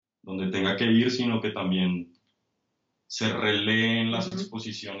donde tenga que ir, sino que también se releen las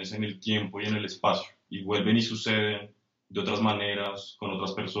exposiciones en el tiempo y en el espacio y vuelven y suceden de otras maneras, con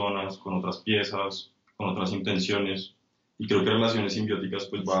otras personas, con otras piezas, con otras intenciones. Y creo que Relaciones Simbióticas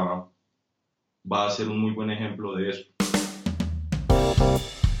pues va a ser un muy buen ejemplo de eso.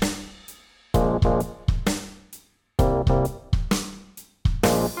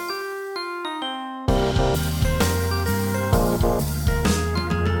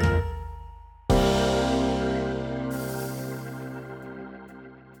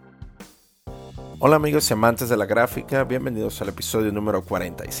 Hola amigos y amantes de la gráfica, bienvenidos al episodio número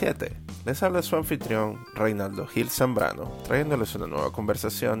 47. Les habla su anfitrión Reinaldo Gil Zambrano, trayéndoles una nueva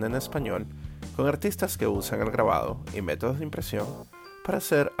conversación en español con artistas que usan el grabado y métodos de impresión para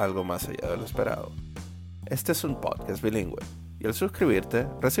hacer algo más allá de lo esperado. Este es un podcast bilingüe y al suscribirte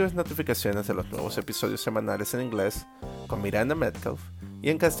recibes notificaciones de los nuevos episodios semanales en inglés con Miranda Metcalf y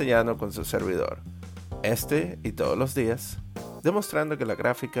en castellano con su servidor, este y todos los días, demostrando que la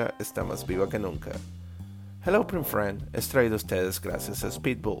gráfica está más viva que nunca. Hello Print Friend es traído a ustedes gracias a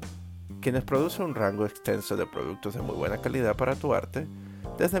Speedbull, quienes producen un rango extenso de productos de muy buena calidad para tu arte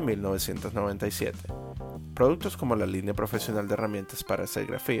desde 1997. Productos como la línea profesional de herramientas para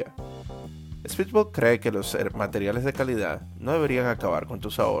serigrafía. Speedbull cree que los materiales de calidad no deberían acabar con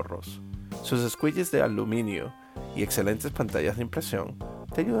tus ahorros. Sus squeegees de aluminio y excelentes pantallas de impresión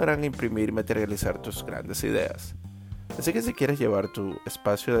te ayudarán a imprimir y materializar tus grandes ideas. Así que si quieres llevar tu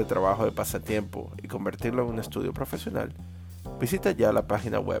espacio de trabajo de pasatiempo y convertirlo en un estudio profesional, visita ya la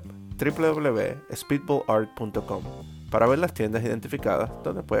página web www.speedbullart.com para ver las tiendas identificadas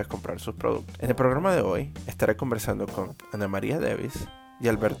donde puedes comprar sus productos. En el programa de hoy estaré conversando con Ana María Davis y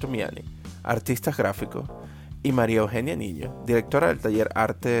Alberto Miani, artistas gráficos, y María Eugenia Niño, directora del taller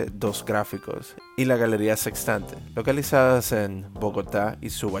Arte 2 Gráficos y la Galería Sextante, localizadas en Bogotá y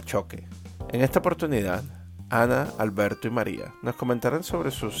Subachoque. En esta oportunidad, Ana, Alberto y María nos comentarán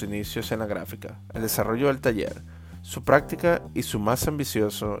sobre sus inicios en la gráfica, el desarrollo del taller, su práctica y su más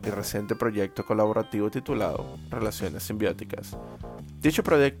ambicioso y reciente proyecto colaborativo titulado Relaciones Simbióticas. Dicho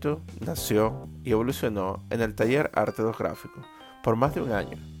proyecto nació y evolucionó en el taller Arte 2 Gráficos por más de un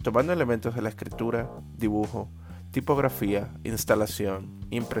año, tomando elementos de la escritura, dibujo, tipografía, instalación,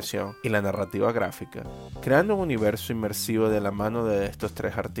 impresión y la narrativa gráfica, creando un universo inmersivo de la mano de estos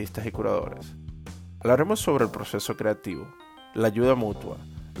tres artistas y curadores. Hablaremos sobre el proceso creativo, la ayuda mutua,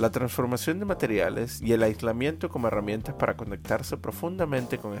 la transformación de materiales y el aislamiento como herramientas para conectarse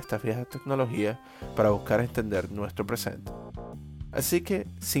profundamente con estas viejas tecnologías para buscar entender nuestro presente. Así que,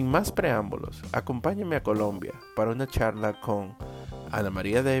 sin más preámbulos, acompáñenme a Colombia para una charla con Ana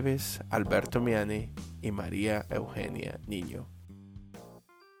María Davis, Alberto Miani y María Eugenia Niño.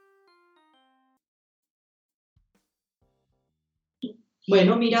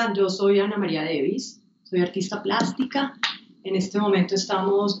 Bueno, mira, yo soy Ana María Davis, soy artista plástica. En este momento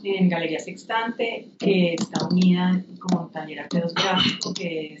estamos en Galería Sextante, que está unida como taller Arte 2 Gráfico,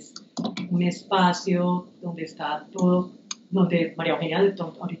 que es un espacio donde está todo, donde María Eugenia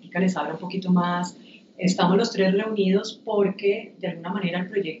ahorita les habla un poquito más. Estamos los tres reunidos porque, de alguna manera, el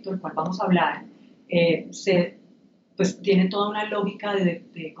proyecto del cual vamos a hablar pues, tiene toda una lógica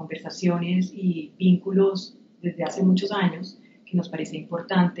de conversaciones y vínculos desde hace muchos años que nos parece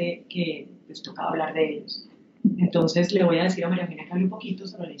importante que les tocaba hablar de ellos. Entonces le voy a decir a María Eugenia que hable un poquito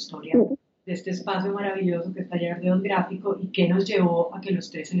sobre la historia de este espacio maravilloso que es Taller de Don Gráfico y qué nos llevó a que los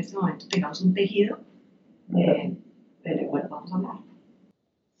tres en este momento tengamos un tejido del cual vamos a hablar.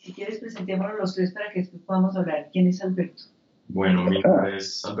 Si quieres, presentémonos los tres para que después podamos hablar. ¿Quién es Alberto? Bueno, mi nombre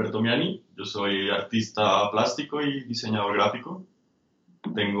es Alberto Miani, yo soy artista plástico y diseñador gráfico.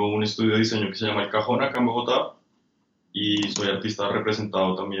 Tengo un estudio de diseño que se llama El Cajón acá en Bogotá y soy artista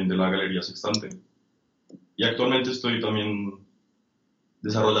representado también de la Galería Sextante. Y actualmente estoy también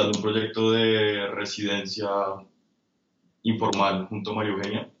desarrollando un proyecto de residencia informal junto a María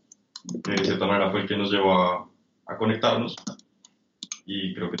Eugenia, que de cierta manera fue el que nos llevó a conectarnos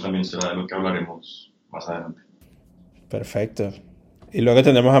y creo que también será de lo que hablaremos más adelante. Perfecto. Y luego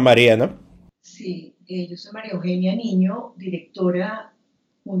tenemos a María, ¿no? Sí, yo soy María Eugenia Niño, directora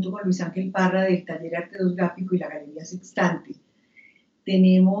junto con Luis Ángel Parra del Taller Arte 2 Gráfico y la Galería Sextante.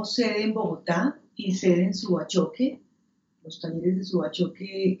 Tenemos sede en Bogotá y sede en Subachoque, los talleres de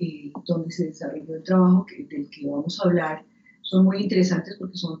Subachoque, donde se desarrolló el trabajo del que vamos a hablar, son muy interesantes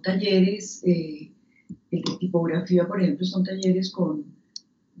porque son talleres, el de tipografía, por ejemplo, son talleres con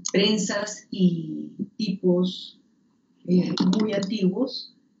prensas y tipos muy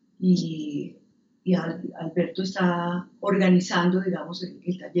antiguos y Alberto está organizando, digamos,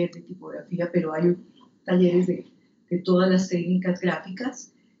 el taller de tipografía, pero hay talleres de todas las técnicas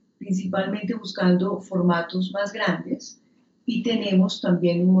gráficas. principalmente buscando formatos más grandes, y tenemos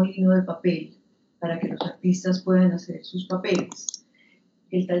también un molino de papel para que los artistas puedan hacer sus papeles.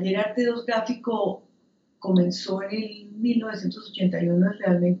 El taller Arte 2 Gráfico comenzó en el 1981,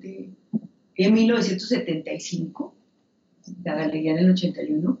 realmente en 1975, la galería en el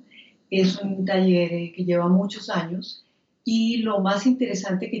 81. Es un taller que lleva muchos años, y lo más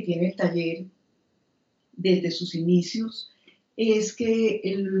interesante que tiene el taller desde sus inicios es que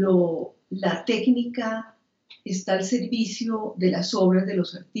la técnica está al servicio de las obras de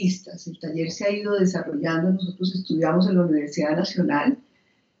los artistas. El taller se ha ido desarrollando. Nosotros estudiamos en la Universidad Nacional.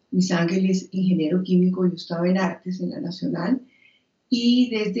 Luis Ángel es ingeniero químico, yo estaba en artes en la Nacional, y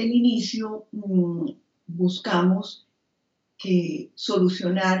desde el inicio buscamos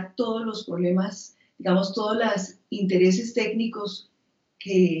solucionar todos los problemas, digamos, todos los intereses técnicos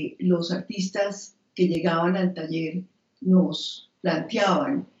que los artistas que llegaban al taller nos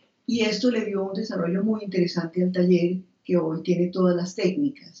planteaban. Y esto le dio un desarrollo muy interesante al taller, que hoy tiene todas las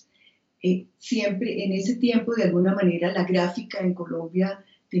técnicas. Siempre en ese tiempo, de alguna manera, la gráfica en Colombia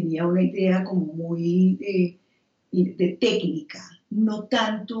tenía una idea como muy de técnica, no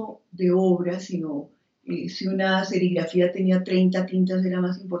tanto de obra, sino si una serigrafía tenía 30 tintas era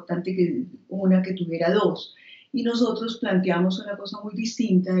más importante que una que tuviera 2. Y nosotros planteamos una cosa muy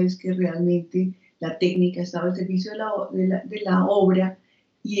distinta, es que realmente la técnica estaba al servicio de la obra,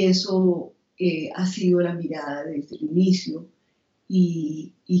 y eso ha sido la mirada desde el inicio,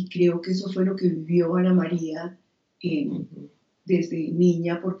 y creo que eso fue lo que vivió Ana María desde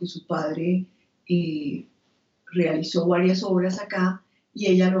niña, porque su padre realizó varias obras acá y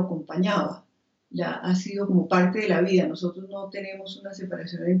ella lo acompañaba. Ha sido como parte de la vida. Nosotros no tenemos una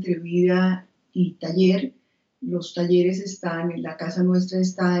separación entre vida y taller. Los talleres están, en la casa nuestra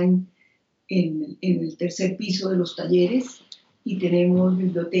está en el tercer piso de los talleres, y tenemos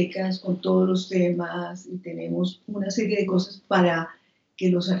bibliotecas con todos los temas, y tenemos una serie de cosas para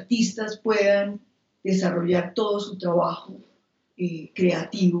que los artistas puedan desarrollar todo su trabajo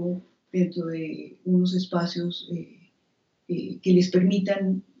creativo dentro de unos espacios que les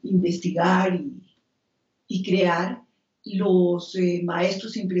permitan investigar y crear. Los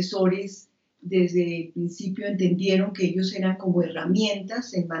maestros impresores desde el principio entendieron que ellos eran como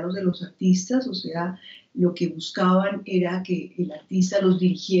herramientas en manos de los artistas, o sea, lo que buscaban era que el artista los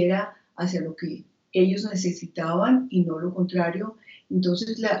dirigiera hacia lo que ellos necesitaban y no lo contrario.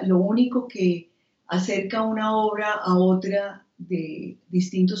 Entonces, lo único que acerca una obra a otra de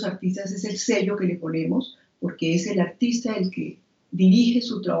distintos artistas es el sello que le ponemos, porque es el artista el que dirige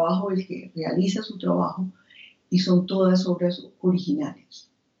su trabajo, el que realiza su trabajo, y son todas obras originales.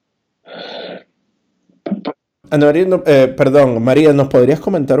 Ana María, María, ¿nos podrías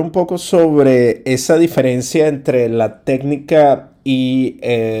comentar un poco sobre esa diferencia entre la técnica y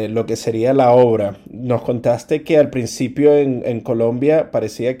lo que sería la obra? Nos contaste que al principio en Colombia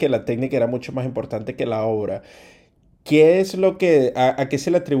parecía que la técnica era mucho más importante que la obra. ¿Qué es a qué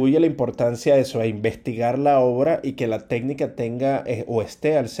se le atribuye la importancia a eso, a investigar la obra y que la técnica tenga o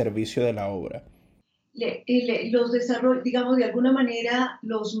esté al servicio de la obra? Los desarrollos, digamos, de alguna manera,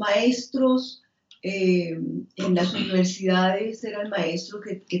 los maestros en las universidades eran maestros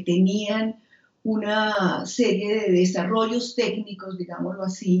que tenían una serie de desarrollos técnicos, digámoslo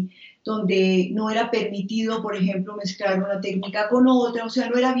así, donde no era permitido, por ejemplo, mezclar una técnica con otra, o sea,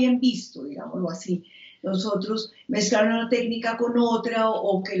 no era bien visto, digámoslo así. Nosotros mezclar una técnica con otra,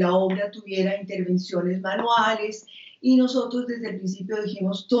 o que la obra tuviera intervenciones manuales, y nosotros desde el principio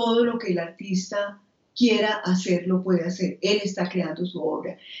dijimos todo lo que el artista quiera hacer, lo puede hacer. Él está creando su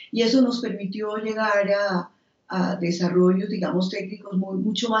obra. Y eso nos permitió llegar a desarrollos, digamos, técnicos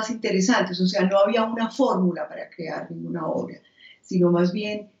mucho más interesantes. O sea, no había una fórmula para crear ninguna obra, sino más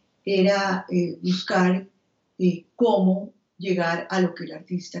bien era buscar cómo llegar a lo que el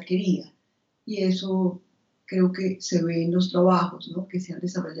artista quería. Y eso creo que se ve en los trabajos, ¿no?, que se han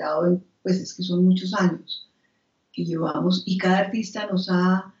desarrollado, pues es que son muchos años que llevamos, y cada artista nos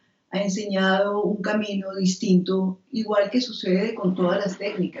ha enseñado un camino distinto, igual que sucede con todas las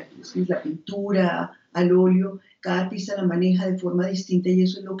técnicas, es decir, la pintura, al óleo, cada artista la maneja de forma distinta, y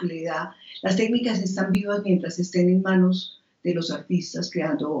eso es lo que le da. Las técnicas están vivas mientras estén en manos de los artistas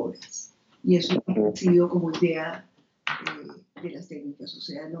creando obras, y eso ha sido como idea de las técnicas, o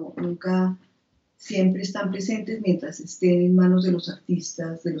sea, nunca, siempre están presentes mientras estén en manos de los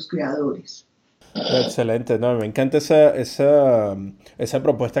artistas, de los creadores. Excelente, no, me encanta esa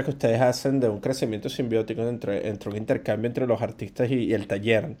propuesta que ustedes hacen de un crecimiento simbiótico entre un intercambio entre los artistas y el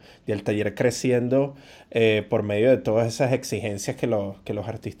taller, y el taller creciendo por medio de todas esas exigencias que los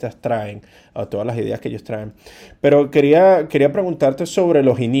artistas traen, o todas las ideas que ellos traen. Pero quería preguntarte sobre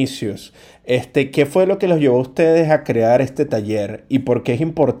los inicios. ¿Qué fue lo que los llevó a ustedes a crear este taller y por qué es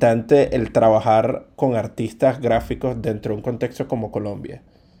importante el trabajar con artistas gráficos dentro de un contexto como Colombia?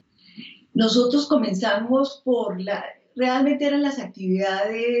 Nosotros comenzamos realmente eran las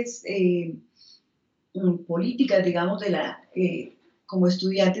actividades políticas, digamos, como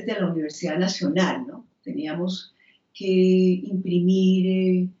estudiantes de la Universidad Nacional, ¿no? Teníamos que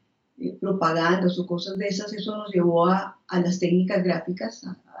imprimir propagandas o cosas de esas, eso nos llevó a las técnicas gráficas,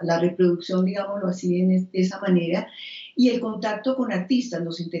 a la reproducción, digámoslo así, de esa manera, y el contacto con artistas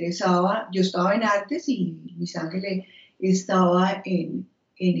nos interesaba. Yo estaba en artes y Luis Ángel estaba en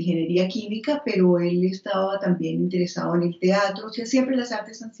ingeniería química, pero él estaba también interesado en el teatro. O sea, siempre las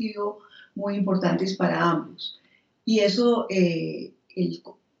artes han sido muy importantes para ambos. Y eso,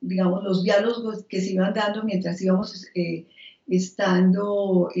 digamos, los diálogos que se iban dando mientras íbamos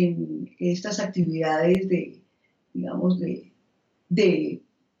estando en estas actividades digamos, de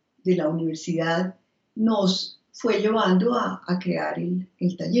la universidad, nos fue llevando a crear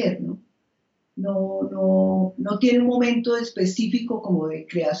el taller, ¿no? No tiene un momento específico como de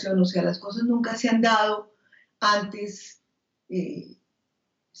creación, o sea, las cosas nunca se han dado antes, eh,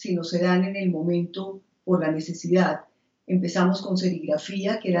 sino se dan en el momento por la necesidad. Empezamos con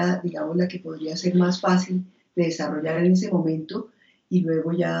serigrafía, que era, digamos, la que podría ser más fácil de desarrollar en ese momento, y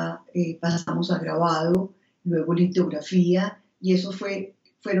luego ya pasamos a grabado, luego litografía, y eso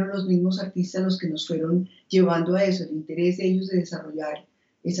fueron los mismos artistas los que nos fueron llevando a eso, el interés de ellos de desarrollar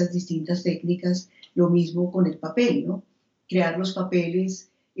esas distintas técnicas. Lo mismo con el papel, ¿no? Crear los papeles.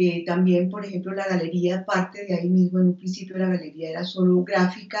 También, por ejemplo, la galería parte de ahí mismo. En un principio la galería era solo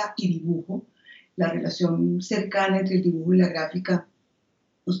gráfica y dibujo. La relación cercana entre el dibujo y la gráfica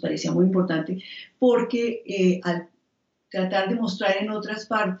nos parecía muy importante porque al tratar de mostrar en otras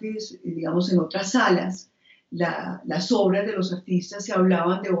partes, digamos en otras salas, las obras de los artistas, se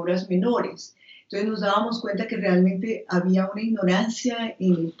hablaban de obras menores. Entonces nos dábamos cuenta que realmente había una ignorancia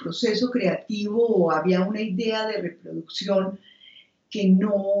en el proceso creativo o había una idea de reproducción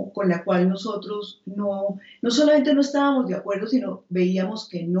con la cual nosotros no solamente no estábamos de acuerdo, sino veíamos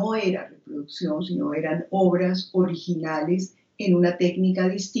que no era reproducción, sino eran obras originales en una técnica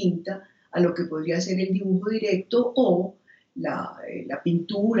distinta a lo que podría ser el dibujo directo o la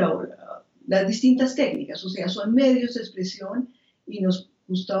pintura o las distintas técnicas. O sea, son medios de expresión y nos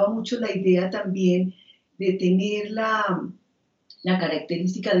gustaba mucho la idea también de tener la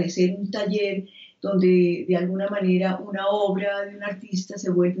característica de ser un taller donde de alguna manera una obra de un artista se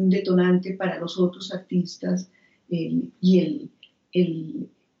vuelve un detonante para los otros artistas, y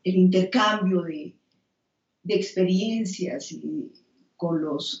el intercambio de experiencias con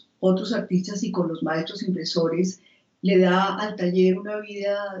los otros artistas y con los maestros impresores le da al taller una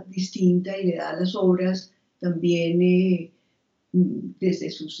vida distinta y le da a las obras también desde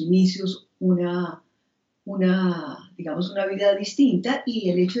sus inicios digamos, una vida distinta, y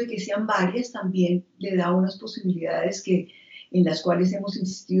el hecho de que sean varias también le da unas posibilidades en las cuales hemos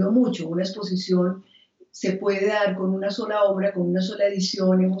insistido mucho. Una exposición se puede dar con una sola obra, con una sola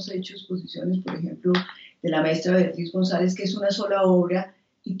edición. Hemos hecho exposiciones, por ejemplo, de la maestra Beatriz González, que es una sola obra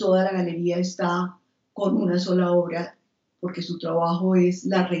y toda la galería está con una sola obra porque su trabajo es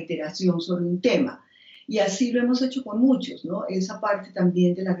la reiteración sobre un tema. Y así lo hemos hecho con muchos, ¿no? Esa parte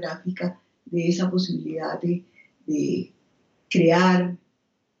también de la gráfica, de esa posibilidad de crear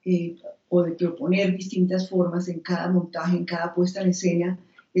o de proponer distintas formas en cada montaje, en cada puesta en escena,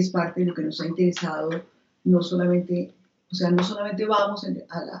 es parte de lo que nos ha interesado. No solamente, o sea, no solamente vamos a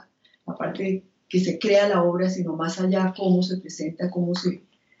la parte que se crea la obra, sino más allá, cómo se presenta, cómo se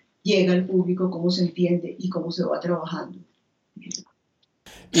llega al público, cómo se entiende y cómo se va trabajando.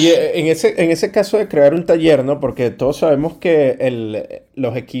 Y en ese caso de crear un taller, ¿no? Porque todos sabemos que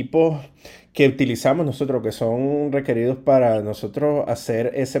los equipos que utilizamos nosotros, que son requeridos para nosotros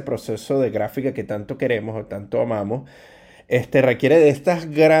hacer ese proceso de gráfica que tanto queremos o tanto amamos, requiere de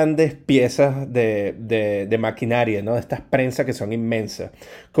estas grandes piezas de maquinaria, ¿no? De estas prensas que son inmensas.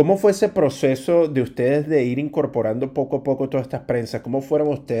 ¿Cómo fue ese proceso de ustedes de ir incorporando poco a poco todas estas prensas? ¿Cómo fueron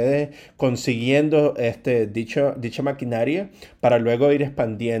ustedes consiguiendo dicha maquinaria para luego ir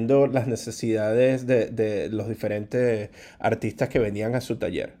expandiendo las necesidades de los diferentes artistas que venían a su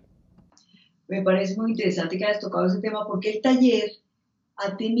taller? Me parece muy interesante que hayas tocado ese tema porque el taller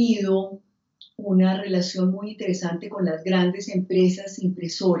ha tenido una relación muy interesante con las grandes empresas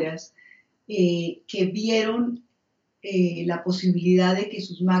impresoras que vieron la posibilidad de que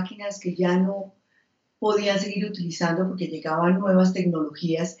sus máquinas que ya no podían seguir utilizando porque llegaban nuevas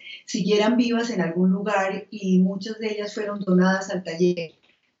tecnologías, siguieran vivas en algún lugar y muchas de ellas fueron donadas al taller,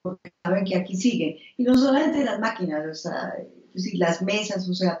 porque saben que aquí siguen. Y no solamente las máquinas, o sea, es decir, las mesas,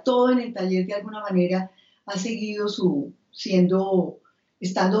 o sea, todo en el taller de alguna manera ha seguido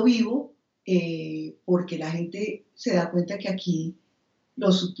estando vivo, porque la gente se da cuenta que aquí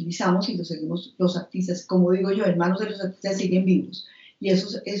los utilizamos y los seguimos los artistas, como digo yo, en manos de los artistas siguen vivos. Y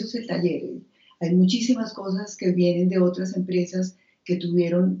eso es el taller. Hay muchísimas cosas que vienen de otras empresas que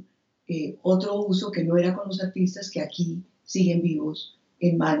tuvieron otro uso que no era con los artistas, que aquí siguen vivos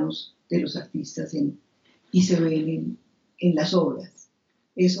en manos de los artistas y se ven en las obras.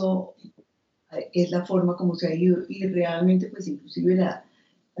 Eso es la forma como se ha ido y realmente pues inclusive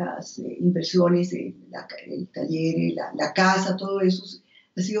las inversiones, el taller, la casa, todo eso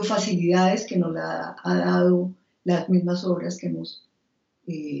ha sido facilidades que nos ha dado las mismas obras que hemos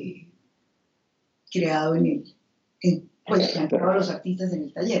creado pues que han creado los artistas en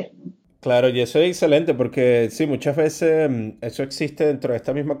el taller, ¿no? Claro, y eso es excelente porque sí, muchas veces eso existe dentro de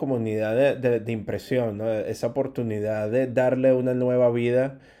esta misma comunidad de impresión, ¿no? Esa oportunidad de darle una nueva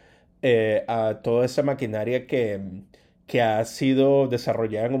vida a toda esa maquinaria que ha sido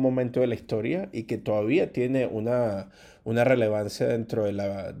desarrollada en un momento de la historia y que todavía tiene una relevancia dentro de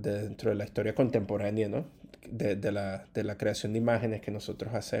la historia contemporánea, ¿no? De la creación de imágenes que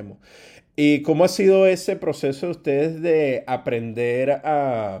nosotros hacemos. ¿Y cómo ha sido ese proceso de ustedes de aprender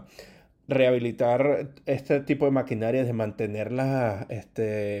a rehabilitar este tipo de maquinarias, de mantenerlas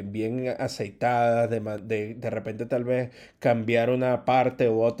bien aceitadas, de repente tal vez cambiar una parte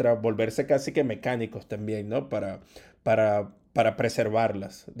u otra, volverse casi que mecánicos también, ¿no? Para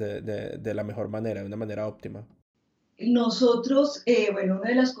preservarlas de la mejor manera, de una manera óptima? Nosotros, bueno, una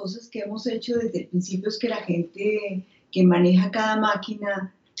de las cosas que hemos hecho desde el principio es que la gente que maneja cada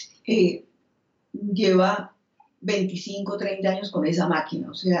máquina lleva 25, 30 años con esa máquina.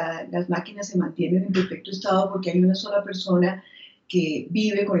 O sea, las máquinas se mantienen en perfecto estado porque hay una sola persona que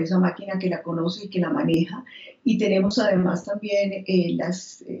vive con esa máquina, que la conoce y que la maneja. Y tenemos además también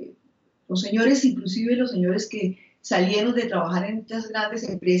los señores, inclusive los señores que salieron de trabajar en estas grandes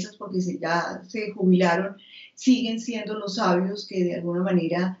empresas porque ya se jubilaron, siguen siendo los sabios que de alguna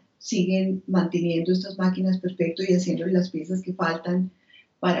manera siguen manteniendo estas máquinas perfecto y haciéndole las piezas que faltan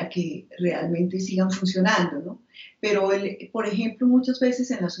para que realmente sigan funcionando, ¿no? Pero, por ejemplo, muchas veces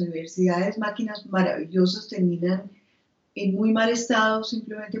en las universidades máquinas maravillosas terminan en muy mal estado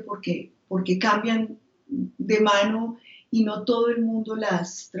simplemente porque cambian de mano y no todo el mundo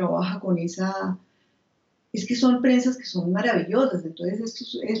las trabaja con esa. Es que son prensas que son maravillosas,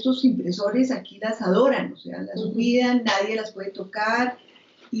 entonces estos impresores aquí las adoran, o sea, las cuidan, nadie las puede tocar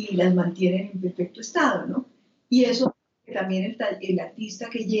y las mantienen en perfecto estado, ¿no? Y eso también el artista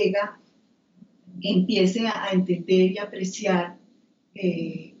que llega empiece a entender y apreciar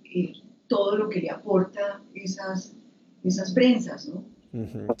todo lo que le aporta esas prensas, ¿no?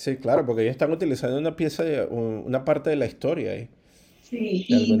 Sí, claro, porque ellos están utilizando una pieza, una parte de la historia ahí, Sí,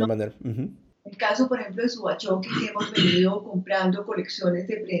 de y alguna no, manera. el caso, por ejemplo, de Subachoque, que hemos venido comprando colecciones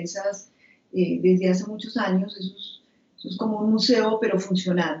de prensas desde hace muchos años, eso es como un museo, pero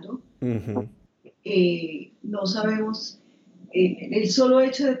funcionando. Ujú. No sabemos, el solo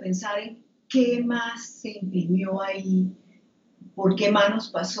hecho de pensar en qué más se imprimió ahí, por qué manos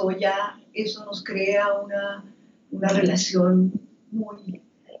pasó ya, eso nos crea una relación muy,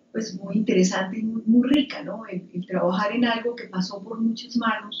 pues, muy interesante y muy rica, ¿no? El trabajar en algo que pasó por muchas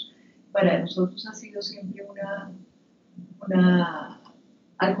manos, para nosotros ha sido siempre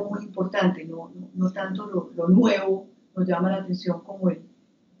algo muy importante, no tanto lo nuevo nos llama la atención como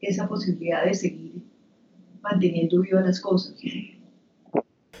esa posibilidad de seguir manteniendo vivas las cosas.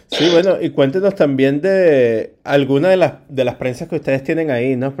 Sí, bueno, y cuéntenos también de alguna de las prensas que ustedes tienen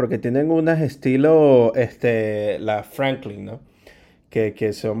ahí, ¿no? Porque tienen unas estilo, la Franklin, ¿no?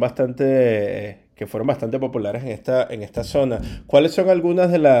 Que son que fueron bastante populares en esta zona. ¿Cuáles son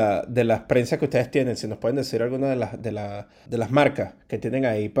algunas de las prensas que ustedes tienen? Si nos pueden decir algunas de las marcas que tienen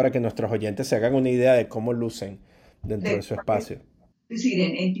ahí para que nuestros oyentes se hagan una idea de cómo lucen dentro de su espacio. Es decir,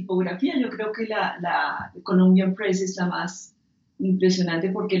 en tipografía yo creo que la Colombian Press es la más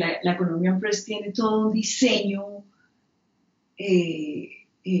impresionante porque la Colombian Press tiene todo un diseño,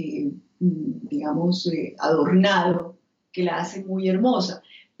 digamos, adornado que la hace muy hermosa.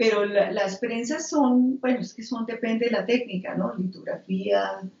 Pero las prensas son, bueno, es que depende de la técnica, ¿no?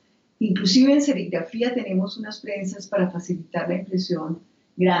 Litografía, inclusive en serigrafía tenemos unas prensas para facilitar la impresión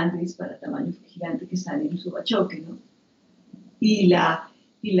grandes, para tamaño gigante que están en el subachoque, ¿no? Y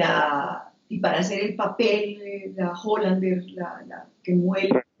y para hacer el papel, la Hollander, que muele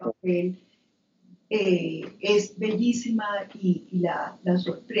el papel, es bellísima las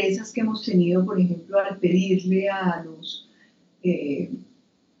sorpresas que hemos tenido, por ejemplo, al pedirle a los,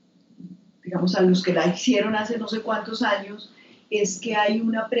 digamos, a los que la hicieron hace no sé cuántos años, es que hay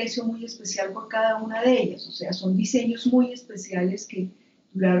un aprecio muy especial por cada una de ellas. O sea, son diseños muy especiales que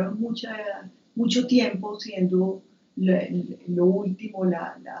duraron mucho tiempo siendo lo último,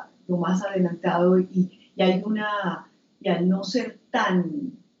 lo más adelantado, hay y al no ser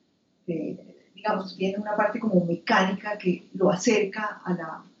tan, digamos, tiene una parte como mecánica que lo acerca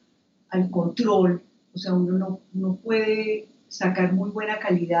al control. O sea, uno no puede sacar muy buena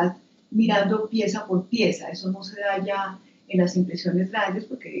calidad mirando pieza por pieza. Eso no se da ya en las impresiones grandes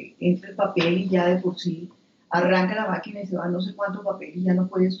porque entra el papel y ya de por sí arranca la máquina y se va no sé cuánto papel y ya no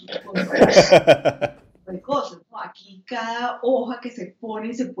puedes de cosas, ¿no? Aquí cada hoja que se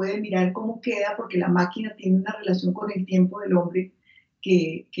pone se puede mirar cómo queda porque la máquina tiene una relación con el tiempo del hombre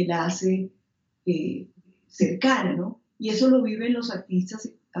que la hace cercana, ¿no? Y eso lo viven los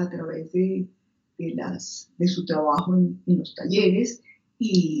artistas a través de su trabajo en los talleres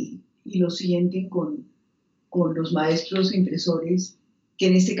y lo sienten con los maestros impresores, que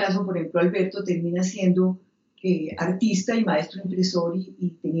en este caso, por ejemplo, Alberto termina siendo artista y maestro impresor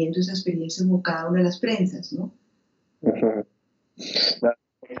y teniendo esa experiencia en cada una de las prensas, ¿no?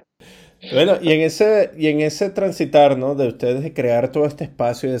 Bueno, y en ese transitar, ¿no? De ustedes de crear todo este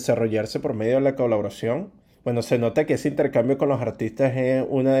espacio y desarrollarse por medio de la colaboración, bueno, se nota que ese intercambio con los artistas es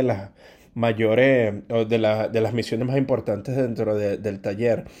una de las mayores, o de las misiones más importantes dentro del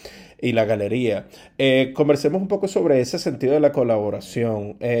taller y la galería. Conversemos un poco sobre ese sentido de la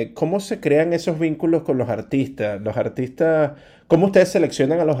colaboración. ¿Cómo se crean esos vínculos con los artistas? ¿Cómo ustedes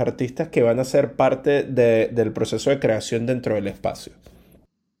seleccionan a los artistas que van a ser parte del proceso de creación dentro del espacio?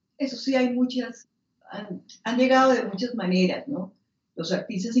 Eso sí, hay han llegado de muchas maneras, ¿no? Los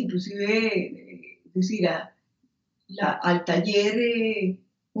artistas inclusive, es decir, al taller,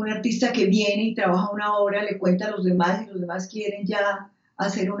 un artista que viene y trabaja una obra le cuenta a los demás y los demás quieren ya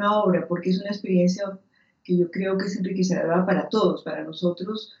hacer una obra porque es una experiencia que yo creo que es enriquecedora para todos, para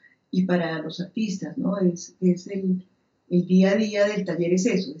nosotros y para los artistas, ¿no? El día a día del taller es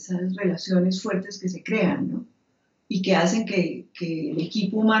eso, esas relaciones fuertes que se crean, ¿no? Y que hacen que el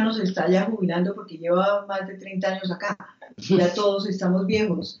equipo humano se está ya jubilando porque lleva más de 30 años acá. Ya todos estamos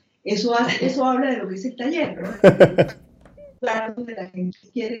viejos. Eso habla de lo que es el taller, ¿no? Claro, donde la gente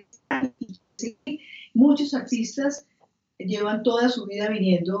quiere estar. Sí, muchos artistas llevan toda su vida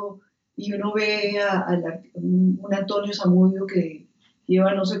viniendo y uno ve un Antonio Zamudio que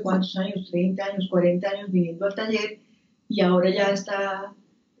lleva no sé cuántos años, 30 años, 40 años viniendo al taller y ahora ya está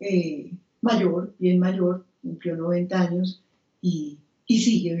mayor, bien mayor, cumplió 90 años y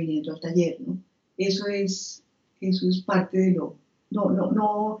sigue viniendo al taller, ¿no? Eso es parte de lo...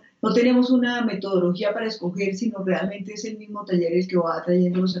 No tenemos una metodología para escoger, sino realmente es el mismo taller el que va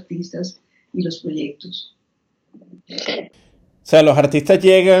atrayendo los artistas y los proyectos. O sea, los artistas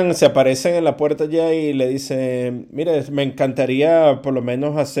llegan, se aparecen en la puerta ya y le dicen, mire, me encantaría por lo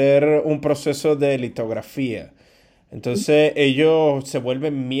menos hacer un proceso de litografía. Entonces ellos se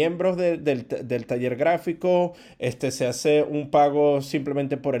vuelven miembros del taller gráfico, se hace un pago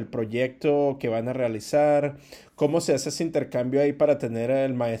simplemente por el proyecto que van a realizar. ¿Cómo se hace ese intercambio ahí para tener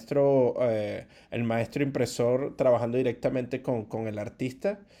el maestro impresor trabajando directamente con el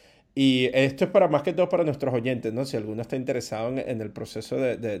artista? Y esto es para más que todo para nuestros oyentes, ¿no? Si alguno está interesado en el proceso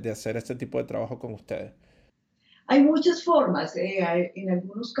de hacer este tipo de trabajo con ustedes. Hay muchas formas. En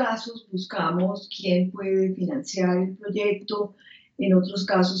algunos casos buscamos quién puede financiar el proyecto, en otros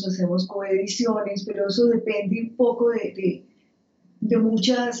casos hacemos coediciones, pero eso depende un poco de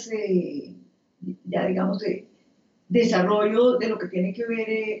muchas, ya digamos, de desarrollo de lo que tiene que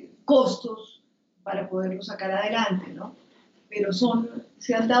ver costos para poderlo sacar adelante, ¿no? Pero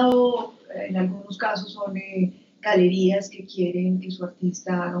se han dado, en algunos casos son galerías que quieren que su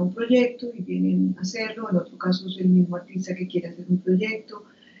artista haga un proyecto y vienen a hacerlo, en otro caso es el mismo artista que quiere hacer un proyecto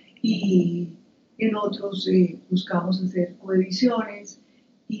y en otros buscamos hacer coediciones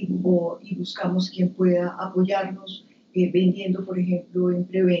y buscamos quien pueda apoyarnos vendiendo, por ejemplo, en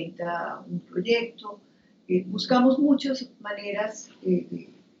preventa un proyecto. Buscamos muchas maneras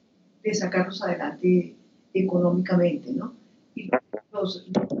de sacarlos adelante económicamente, ¿no? Y los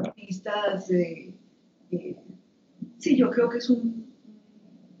artistas, sí, yo creo que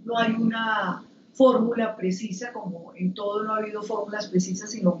no hay una fórmula precisa, como en todo no ha habido fórmulas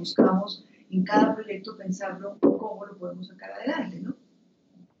precisas, sino buscamos en cada proyecto pensarlo cómo lo podemos sacar adelante, ¿no?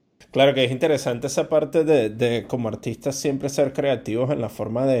 Claro que es interesante esa parte de como artistas siempre ser creativos en la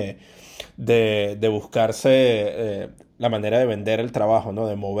forma de buscarse la manera de vender el trabajo, ¿no?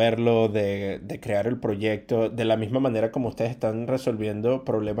 De moverlo, de crear el proyecto, de la misma manera como ustedes están resolviendo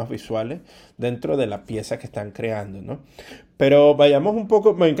problemas visuales dentro de la pieza que están creando, ¿no? Pero vayamos un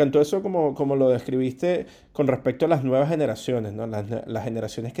poco, me encantó eso como lo describiste con respecto a las nuevas generaciones, ¿no? Las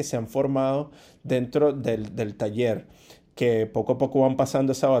generaciones que se han formado dentro del taller, que poco a poco van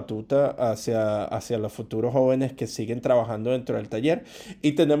pasando esa batuta hacia los futuros jóvenes que siguen trabajando dentro del taller.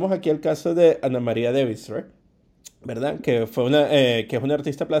 Y tenemos aquí el caso de Ana María Davis, ¿right? ¿Verdad? Que es una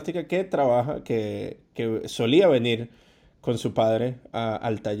artista plástica que trabaja, que solía venir con su padre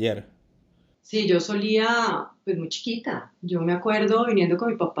al taller. Sí, yo solía, pues muy chiquita. Yo me acuerdo viniendo con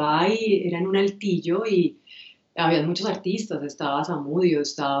mi papá y era en un altillo y había muchos artistas. Estaba Zamudio,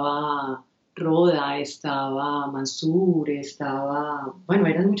 estaba Roda, estaba Mansur, estaba, bueno,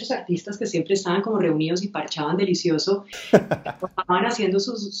 eran muchos artistas que siempre estaban como reunidos y parchaban delicioso. Estaban haciendo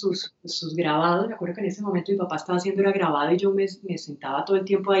sus grabados. Me acuerdo que en ese momento mi papá estaba haciendo el grabado y yo me sentaba todo el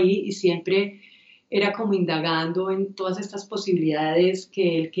tiempo ahí y siempre era como indagando en todas estas posibilidades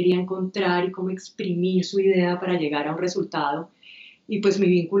que él quería encontrar y cómo exprimir su idea para llegar a un resultado. Y pues mi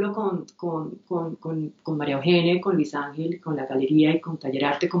vínculo con María Eugenia, con Luis Ángel, con la galería y con Taller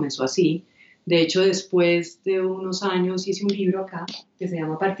Arte comenzó así. De hecho, después de unos años hice un libro acá que se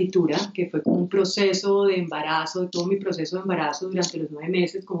llama Partitura, que fue como un proceso de embarazo, de todo mi proceso de embarazo durante los 9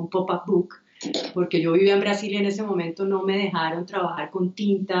 meses, como un pop-up book, porque yo vivía en Brasil y en ese momento no me dejaron trabajar con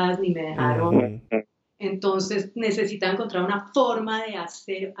tintas, ni me dejaron. Ujú. Entonces necesitaba encontrar una forma de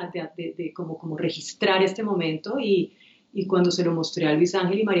hacer, como registrar este momento y cuando se lo mostré a Luis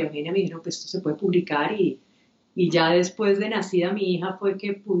Ángel y María Eugenia me dijeron, pues esto se puede publicar y ya después de nacida mi hija fue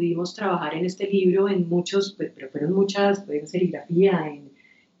que pudimos trabajar en este libro en muchos, pero fueron muchas, fue en serigrafía,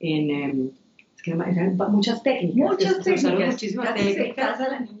 es que eran muchas técnicas. Muchas Se usaron técnicas. muchísimas Casi se técnicas. casa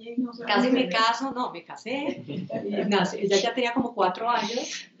la niña y no sabe Casi me hacerlo. caso, no, me casé. Ella ya tenía como 4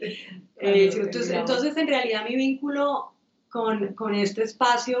 años. Entonces, en realidad, mi vínculo con este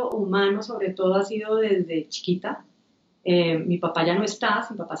espacio humano, sobre todo, ha sido desde chiquita. Mi papá ya no está,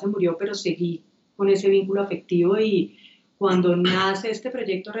 mi papá se murió, pero seguí con ese vínculo afectivo y cuando nace este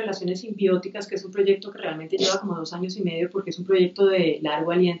proyecto Relaciones Simbióticas, que es un proyecto que realmente lleva como 2 años y medio porque es un proyecto de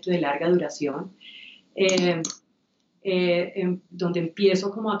largo aliento, de larga duración, eh, donde empiezo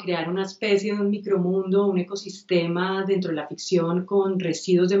como a crear una especie de un micromundo, un ecosistema dentro de la ficción con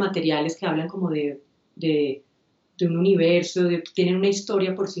residuos de materiales que hablan como de, de un universo, tienen una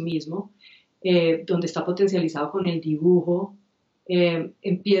historia por sí mismo, donde está potencializado con el dibujo.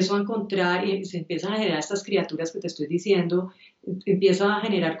 Empiezo a encontrar y se empiezan a generar estas criaturas que te estoy diciendo, empieza a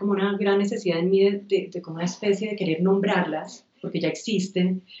generar como una gran necesidad en mí de como una especie de querer nombrarlas, porque ya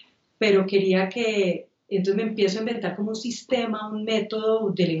existen, pero quería que, entonces me empiezo a inventar como un sistema, un método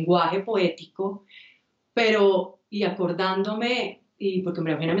de lenguaje poético, pero, y acordándome, y porque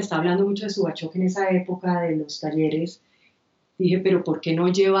María Eugenia me está hablando mucho de Subachoque en esa época, de los talleres, dije, pero ¿por qué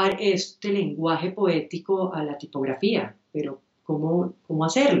no llevar este lenguaje poético a la tipografía? Pero ¿cómo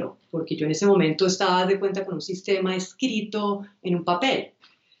hacerlo? Porque yo en ese momento estaba de cuenta con un sistema escrito en un papel.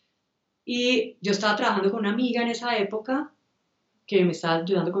 Y yo estaba trabajando con una amiga en esa época que me estaba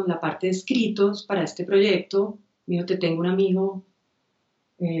ayudando con la parte de escritos para este proyecto. Me dijo, te tengo un amigo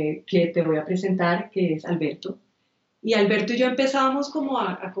que te voy a presentar, que es Alberto. Y Alberto y yo empezábamos como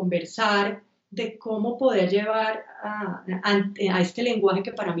a conversar de cómo poder llevar a este lenguaje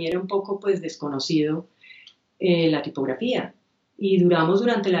que para mí era un poco pues desconocido, la tipografía. Y duramos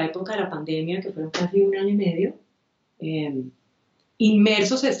durante la época de la pandemia, que fueron casi 1 año y medio, eh,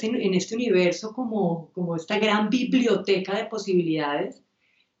 inmersos en este universo como esta gran biblioteca de posibilidades,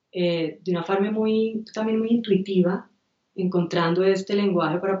 de una forma también muy intuitiva, encontrando este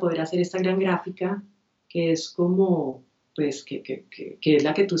lenguaje para poder hacer esta gran gráfica, que es como, pues, que es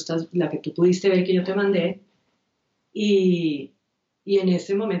la que tú pudiste ver que yo te mandé, y en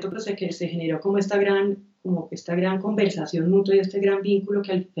ese momento pues se generó como esta gran conversación mutua y este gran vínculo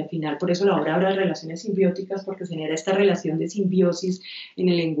que al final, por eso la obra habla de relaciones simbióticas, porque se genera esta relación de simbiosis en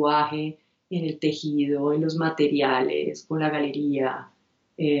el lenguaje, en el tejido, en los materiales, con la galería,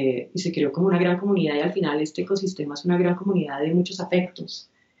 y se creó como una gran comunidad y al final este ecosistema es una gran comunidad de muchos afectos.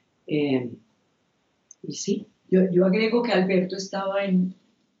 Y sí. Yo agrego que Alberto estaba en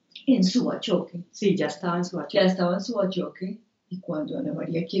Subachoque. Sí, ya estaba en Subachoque. Ya estaba en Subachoque y cuando Ana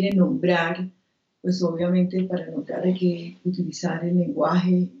María quiere nombrar, pues obviamente para nombrar hay que utilizar el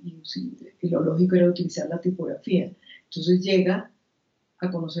lenguaje y lo lógico era utilizar la tipografía. Entonces llega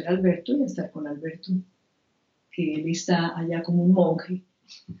a conocer a Alberto y a estar con Alberto, que él está allá como un monje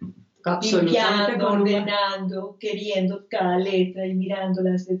Absolutamente limpiando, con un- ordenando, queriendo cada letra y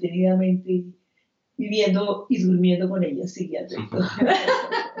mirándolas detenidamente y viviendo y durmiendo con ellas, sí, Alberto.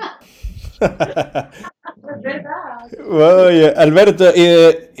 Es verdad. Oye, Alberto,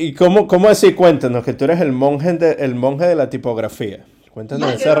 ¿y cómo así? Cuéntanos, que tú eres el monje de la tipografía. Cuéntanos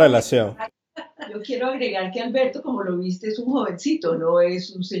Yo esa quiero, relación. yo quiero agregar que Alberto, como lo viste, es un jovencito, no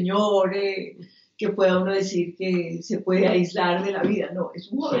es un señor que pueda uno decir que se puede aislar de la vida, no,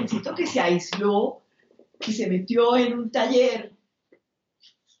 es un jovencito que se aisló y se metió en un taller.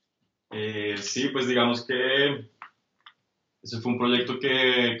 Sí, pues digamos que ese fue un proyecto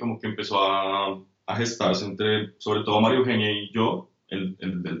que como que empezó a gestarse entre, sobre todo María Eugenia y yo, el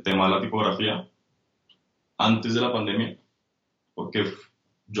tema de la tipografía, antes de la pandemia, porque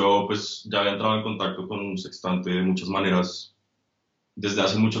yo pues ya había entrado en contacto con Sextante de muchas maneras desde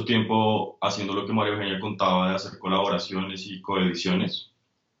hace mucho tiempo, haciendo lo que María Eugenia contaba de hacer colaboraciones y coediciones,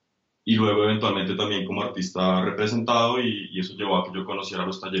 y luego eventualmente también como artista representado, y eso llevó a que yo conociera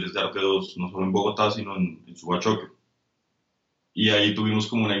los talleres de Arte 2, no solo en Bogotá, sino en Subachoque. Y ahí tuvimos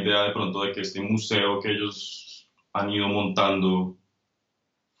como una idea de pronto de que este museo que ellos han ido montando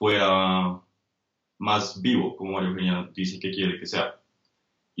fuera más vivo, como María Eugenia dice que quiere que sea.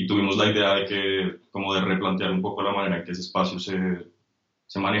 Y tuvimos la idea de que, como de replantear un poco la manera en que ese espacio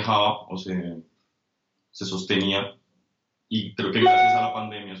se manejaba o se sostenía. Y creo que gracias a la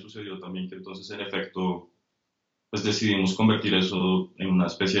pandemia sucedió también que entonces en efecto pues decidimos convertir eso en una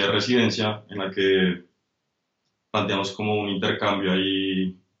especie de residencia en la que planteamos como un intercambio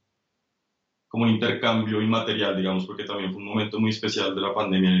ahí, como un intercambio inmaterial, digamos, porque también fue un momento muy especial de la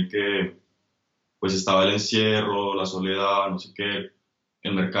pandemia en el que pues estaba el encierro, la soledad, no sé qué.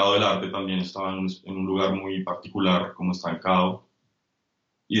 El mercado del arte también estaba en un lugar muy particular, como estancado,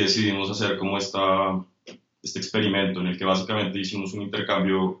 y decidimos hacer como este experimento en el que básicamente hicimos un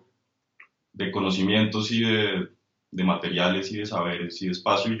intercambio de conocimientos y de materiales y de saberes y de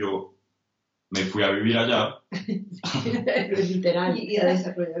espacio, y yo me fui a vivir allá. Literal. Y a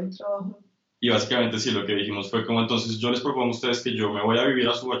desarrollar un trabajo. Y básicamente sí, lo que dijimos fue como entonces yo les propongo a ustedes que yo me voy a vivir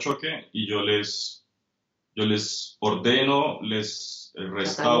a Subachoque y yo les ordeno, les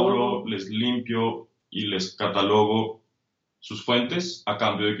restauro, Catalogo. les limpio y les catalogo sus fuentes a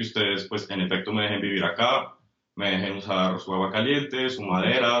cambio de que ustedes pues en efecto me dejen vivir acá, me dejen usar su agua caliente, su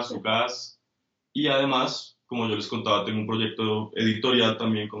madera, su gas, y además, como yo les contaba, tengo un proyecto editorial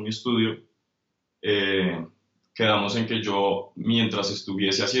también con mi estudio. eh, Quedamos en que yo, mientras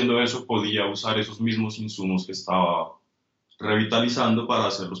estuviese haciendo eso, podía usar esos mismos insumos que estaba revitalizando para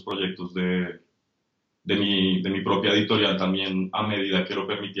hacer los proyectos de mi propia editorial también a medida que lo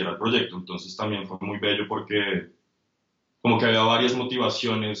permitiera el proyecto. Entonces también fue muy bello porque como que había varias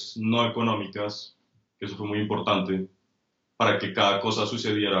motivaciones no económicas, que eso fue muy importante, para que cada cosa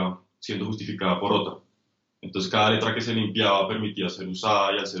sucediera siendo justificada por otra. Entonces cada letra que se limpiaba permitía ser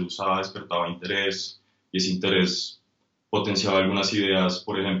usada y al ser usada despertaba interés y ese interés potenciaba algunas ideas,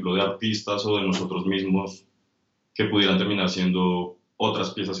 por ejemplo, de artistas o de nosotros mismos que pudieran terminar siendo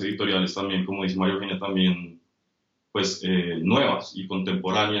otras piezas editoriales también, como dice María Eugenia, también pues nuevas y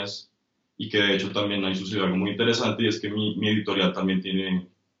contemporáneas, y que de hecho también ahí sucedió algo muy interesante, y es que mi editorial también tiene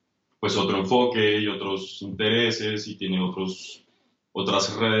pues otro enfoque y otros intereses y tiene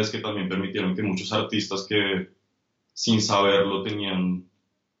otras redes que también permitieron que muchos artistas que sin saberlo tenían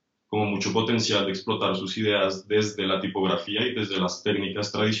como mucho potencial de explotar sus ideas desde la tipografía y desde las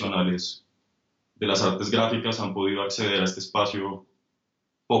técnicas tradicionales de las artes gráficas han podido acceder a este espacio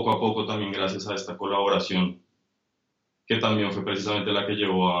poco a poco también gracias a esta colaboración que también fue precisamente la que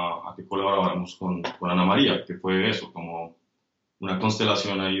llevó a que colaboráramos con Ana María, que fue eso, como una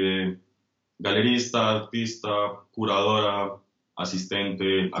constelación ahí de galerista, artista, curadora,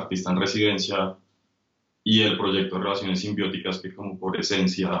 asistente, artista en residencia, y el proyecto de relaciones simbióticas que como por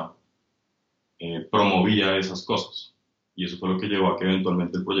esencia promovía esas cosas. Y eso fue lo que llevó a que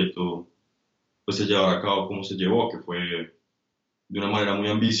eventualmente el proyecto pues, se llevara a cabo como se llevó, que fue de una manera muy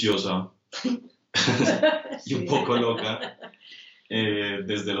ambiciosa y un poco loca,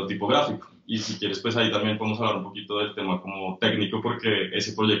 desde lo tipográfico. Y si quieres, pues ahí también podemos hablar un poquito del tema como técnico, porque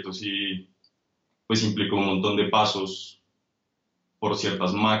ese proyecto sí pues implicó un montón de pasos por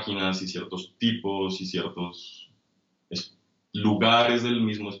ciertas máquinas y ciertos tipos y ciertos lugares del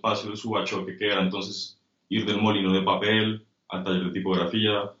mismo espacio de Subachoque, que era entonces ir del molino de papel al taller de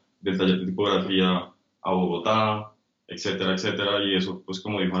tipografía, del taller de tipografía a Bogotá, etcétera, etcétera, y eso, pues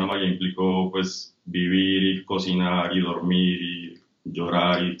como dijo Ana María, implicó pues vivir y cocinar y dormir y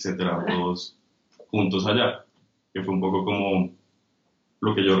llorar y etcétera, todos juntos allá, que fue un poco como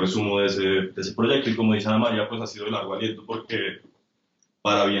lo que yo resumo de ese proyecto, y como dice Ana María, pues ha sido de largo aliento porque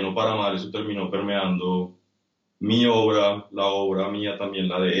para bien o para mal, eso terminó permeando mi obra, la obra mía también,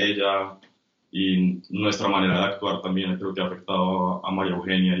 la de ella, y nuestra manera de actuar también creo que ha afectado a María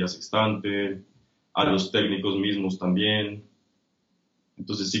Eugenia y a Sextante, a los técnicos mismos también.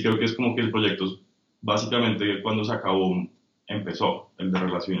 Entonces sí creo que es como que el proyecto, básicamente cuando se acabó, empezó, el de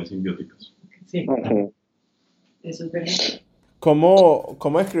relaciones simbióticas. Sí, eso es verdad.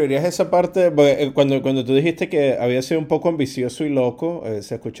 ¿Cómo escribirías esa parte? Porque, cuando tú dijiste que había sido un poco ambicioso y loco,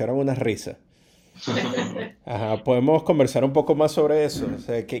 se escucharon unas risas. Ajá, podemos conversar un poco más sobre eso. O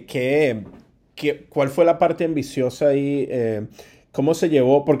sea, ¿cuál fue la parte ambiciosa ahí? ¿Cómo se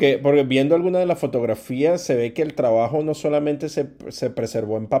llevó? Porque viendo alguna de las fotografías se ve que el trabajo no solamente se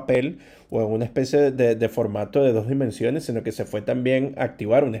preservó en papel o en una especie de formato de 2 dimensiones, sino que se fue también a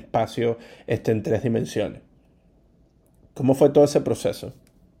activar un espacio en 3 dimensiones. ¿Cómo fue todo ese proceso?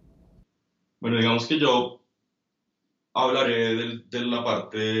 Bueno, digamos que yo hablaré de la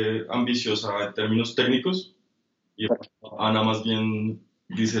parte ambiciosa en términos técnicos y Ana más bien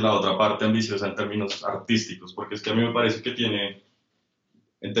dice la otra parte ambiciosa en términos artísticos, porque es que a mí me parece que tiene,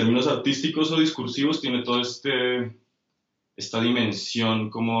 en términos artísticos o discursivos, tiene todo esta dimensión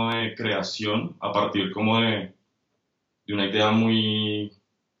como de creación a partir como de una idea muy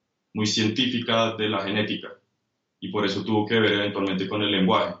científica de la genética y por eso tuvo que ver eventualmente con el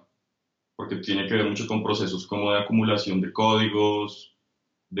lenguaje, porque tiene que ver mucho con procesos como de acumulación de códigos,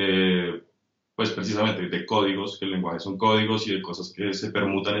 de, pues precisamente de códigos, que el lenguaje son códigos y de cosas que se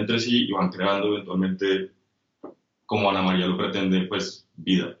permutan entre sí y van creando eventualmente, como Ana María lo pretende, pues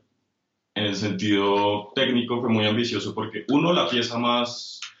vida. En el sentido técnico fue muy ambicioso porque uno, la pieza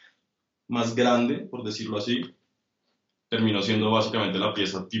más grande, por decirlo así, terminó siendo básicamente la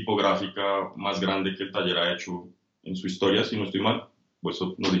pieza tipográfica más grande que el taller ha hecho en su historia, si no estoy mal, pues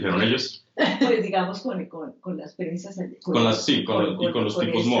eso nos dijeron ellos. Pues digamos con las prensas. Sí, y con los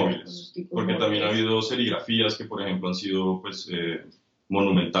tipos móviles, los tipos porque móviles. también ha habido serigrafías que, por ejemplo, han sido pues,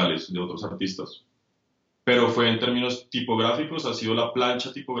 monumentales de otros artistas. Pero fue en términos tipográficos, ha sido la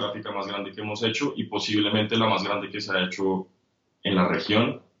plancha tipográfica más grande que hemos hecho y posiblemente la más grande que se ha hecho en la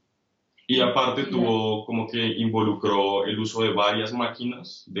región. Y aparte tuvo como que involucró el uso de varias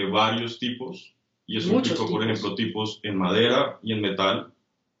máquinas de varios tipos y eso Muchos implicó, por tipos. ejemplo, tipos en madera y en metal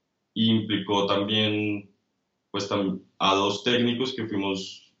y implicó también pues a dos técnicos que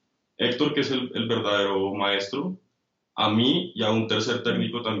fuimos, Héctor, que es el verdadero maestro, a mí y a un tercer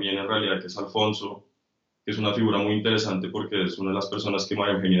técnico también en realidad que es Alfonso, que es una figura muy interesante porque es una de las personas que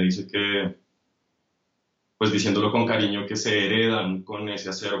María Eugenia dice que, pues diciéndolo con cariño, que se heredan con ese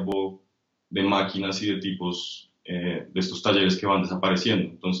acervo de máquinas y de tipos de estos talleres que van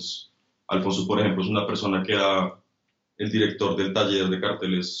desapareciendo. Entonces, Alfonso, por ejemplo, es una persona que era el director del taller de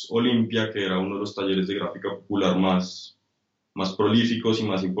carteles Olimpia, que era uno de los talleres de gráfica popular más prolíficos y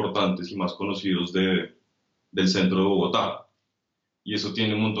más importantes y más conocidos del centro de Bogotá. Y eso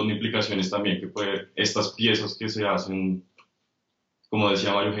tiene un montón de implicaciones también, que estas piezas que se hacen, como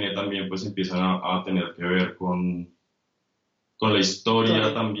decía María Eugenia también, pues empiezan a tener que ver con la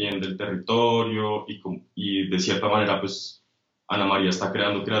historia también del territorio y de cierta manera pues Ana María está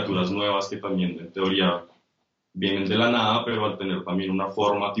creando criaturas nuevas que también en teoría vienen de la nada, pero al tener también una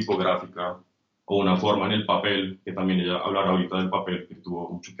forma tipográfica o una forma en el papel, que también ella hablará ahorita del papel, que tuvo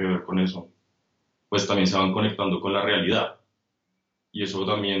mucho que ver con eso, pues también se van conectando con la realidad. Y eso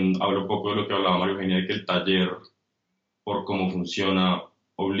también habla un poco de lo que hablaba María Eugenia, de que el taller, por cómo funciona,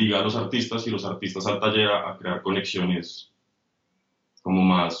 obliga a los artistas y los artistas al taller a crear conexiones como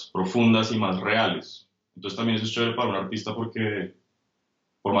más profundas y más reales. Entonces también eso es chévere para un artista porque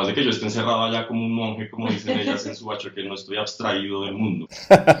por más de que yo esté encerrado allá como un monje, como dicen ellas en su bacho, que no estoy abstraído del mundo.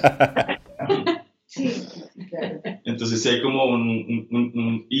 Sí, claro. Entonces sí hay como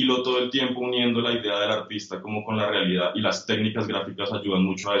un hilo todo el tiempo uniendo la idea del artista como con la realidad y las técnicas gráficas ayudan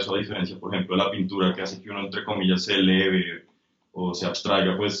mucho a eso, a diferencia, por ejemplo, de la pintura que hace que uno, entre comillas, se eleve o se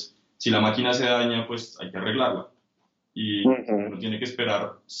abstraiga, pues si la máquina se daña, pues hay que arreglarla. Y uno tiene que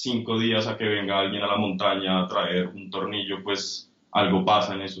esperar 5 días a que venga alguien a la montaña a traer un tornillo, pues algo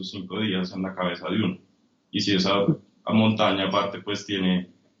pasa en esos 5 días en la cabeza de uno. Y si esa montaña aparte pues tiene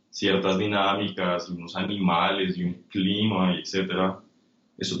ciertas dinámicas y unos animales y un clima, etcétera,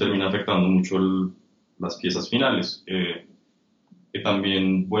 eso termina afectando mucho las piezas finales, que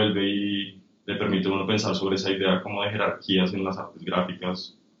también vuelve y le permite a uno pensar sobre esa idea como de jerarquías en las artes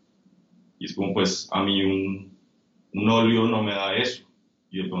gráficas. Y es como pues a mí un óleo no me da eso,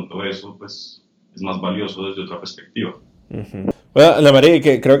 y de pronto eso pues es más valioso desde otra perspectiva. Bueno, Ana María,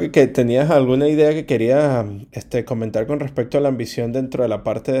 creo que tenías alguna idea que querías comentar con respecto a la ambición dentro de la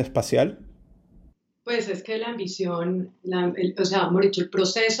parte espacial. Pues es que la ambición, o sea, mejor dicho, el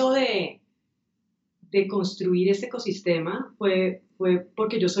proceso de construir este ecosistema fue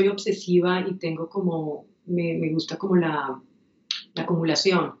porque yo soy obsesiva y tengo como, me gusta como la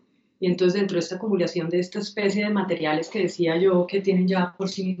acumulación. Y entonces dentro de esta acumulación de esta especie de materiales que decía yo que tienen ya por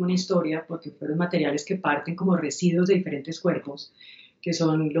sí mismo una historia, porque fueron materiales que parten como residuos de diferentes cuerpos, que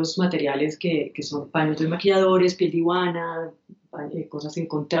son los materiales que son paños de maquilladores, piel de iguana, cosas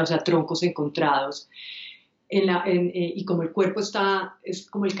encontradas, o sea, troncos encontrados. Y como el cuerpo es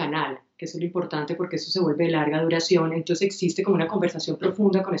como el canal, que eso es lo importante porque eso se vuelve de larga duración, entonces existe como una conversación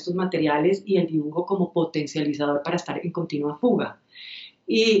profunda con estos materiales y el dibujo como potencializador para estar en continua fuga.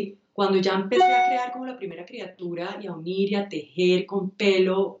 Y cuando ya empecé a crear como la primera criatura y a unir y a tejer con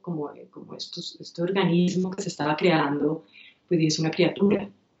pelo, como este organismo que se estaba creando, pues es una criatura.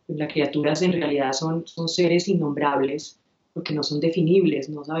 Pues las criaturas en realidad son seres innombrables porque no son definibles,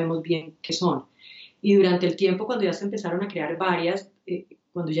 no sabemos bien qué son. Y durante el tiempo, cuando ya se empezaron a crear varias,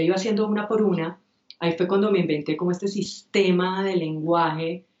 cuando ya iba haciendo una por una, ahí fue cuando me inventé como este sistema de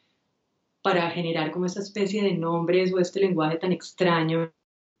lenguaje para generar como esta especie de nombres o este lenguaje tan extraño.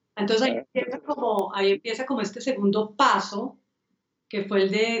 Entonces ahí empieza como este segundo paso, que fue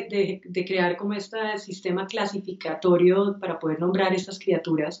el de crear como este sistema clasificatorio para poder nombrar estas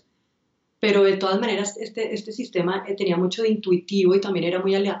criaturas. Pero de todas maneras, este sistema tenía mucho de intuitivo y también era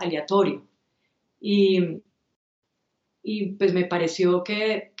muy aleatorio. Y pues me pareció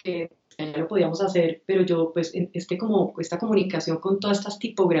que ya lo podíamos hacer, pero yo pues como esta comunicación con todas estas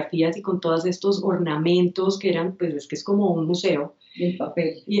tipografías y con todos estos ornamentos que eran, pues es que es como un museo. El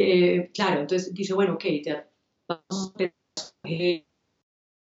papel. Y, claro, entonces dice, bueno, ok, ya vamos a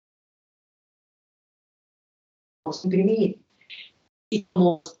imprimir. Y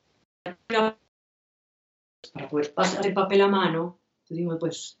como para poder pasar el papel a mano, entonces digo,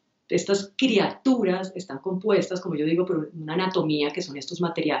 pues estas criaturas están compuestas, como yo digo, por una anatomía que son estos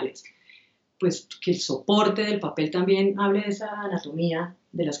materiales. Pues que el soporte del papel también hable de esa anatomía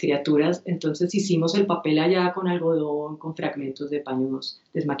de las criaturas. Entonces hicimos el papel allá con algodón, con fragmentos de paños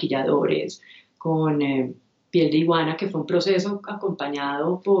desmaquilladores, con piel de iguana, que fue un proceso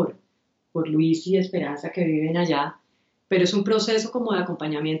acompañado por Luis y Esperanza que viven allá. Pero es un proceso como de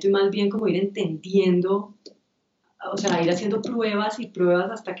acompañamiento y más bien como ir entendiendo, o sea, ir haciendo pruebas y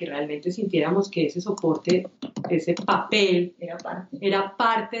pruebas hasta que realmente sintiéramos que ese soporte, ese papel, era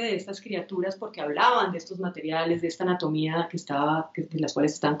parte de estas criaturas porque hablaban de estos materiales, de esta anatomía de las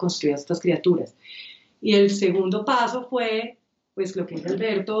cuales estaban construidas estas criaturas. Y el segundo paso fue, pues lo que dice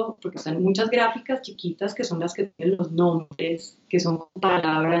Alberto, porque están muchas gráficas chiquitas que son las que tienen los nombres, que son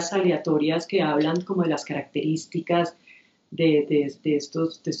palabras aleatorias que hablan como de las características de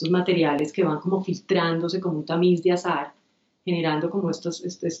estos materiales que van como filtrándose como un tamiz de azar, generando como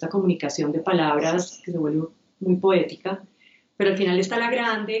esta comunicación de palabras que se vuelve muy poética. Pero al final está la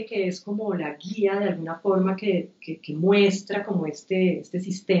grande, que es como la guía de alguna forma que muestra como este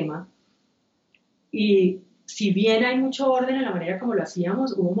sistema. Y si bien hay mucho orden en la manera como lo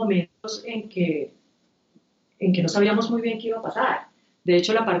hacíamos, hubo momentos en que no sabíamos muy bien qué iba a pasar. De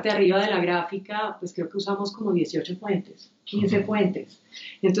hecho, la parte de arriba de la gráfica, pues creo que usamos como 18 fuentes, 15 fuentes.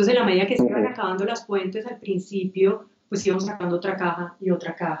 Entonces, en la medida que se iban acabando las fuentes al principio, pues íbamos sacando otra caja y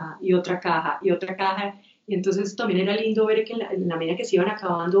otra caja y otra caja y otra caja. Y entonces también era lindo ver que en la medida que se iban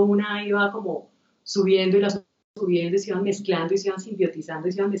acabando, una iba como subiendo y las subiendo y se iban mezclando y se iban simbiotizando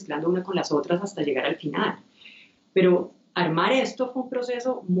y se iban mezclando una con las otras hasta llegar al final. Pero armar esto fue un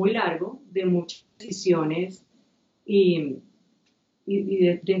proceso muy largo, de muchas decisiones y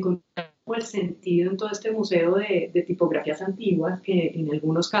de encontrar el sentido en todo este museo de tipografías antiguas, que en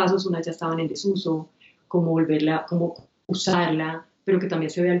algunos casos unas ya estaban en desuso, cómo volverla, cómo usarla, pero que también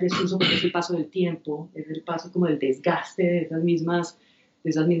se vea el desuso porque es el paso del tiempo, es el paso como del desgaste de esas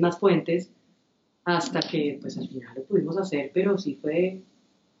mismas fuentes, hasta que pues al final lo pudimos hacer, pero sí fue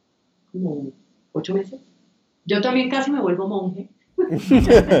como 8 meses. Yo también casi me vuelvo monje.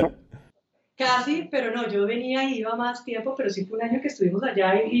 Casi, pero no, yo venía y iba más tiempo, pero sí fue un año que estuvimos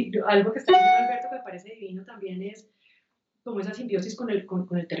allá y algo que está diciendo Alberto que me parece divino también es como esa simbiosis con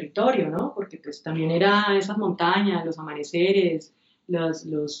el territorio, ¿no? Porque pues también era esas montañas, los amaneceres, los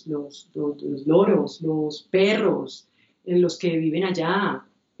loros, los perros, los que viven allá,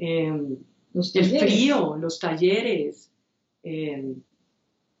 el frío, los talleres,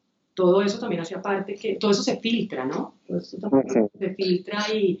 todo eso también hacía parte, que todo eso se filtra, ¿no? Todo eso también se filtra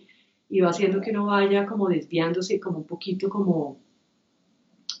y va haciendo que uno vaya como desviándose, como un poquito como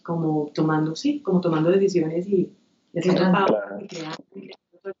tomando decisiones y haciendo pausas y creando.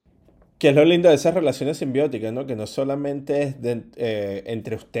 Que es lo lindo de esas relaciones simbióticas, ¿no? Que no solamente es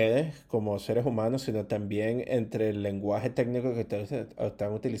entre ustedes como seres humanos, sino también entre el lenguaje técnico que ustedes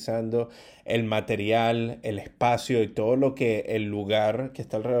están utilizando, el material, el espacio y todo lo que el lugar que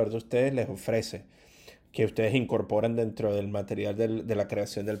está alrededor de ustedes les ofrece, que ustedes incorporan dentro del material de la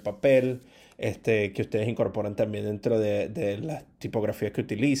creación del papel, que ustedes incorporan también dentro de las tipografías que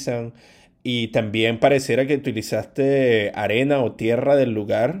utilizan. Y también pareciera que utilizaste arena o tierra del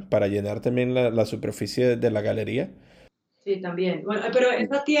lugar para llenar también la superficie de la galería. Sí, también. Bueno, pero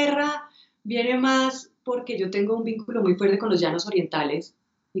esta tierra viene más porque yo tengo un vínculo muy fuerte con los llanos orientales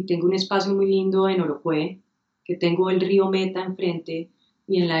y tengo un espacio muy lindo en Orocué, que tengo el río Meta enfrente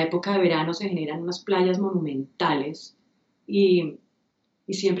y en la época de verano se generan unas playas monumentales y,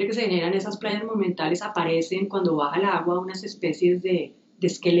 y siempre que se generan esas playas monumentales aparecen cuando baja el agua unas especies de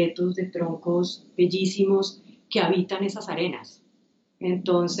esqueletos, de troncos bellísimos que habitan esas arenas.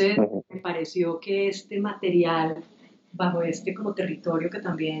 Entonces me pareció que este material bajo este como territorio que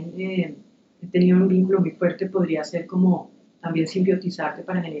también he tenido un vínculo muy fuerte, podría ser como también simbiotizarte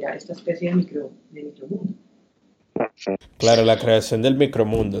para generar esta especie de micromundo. Claro, la creación del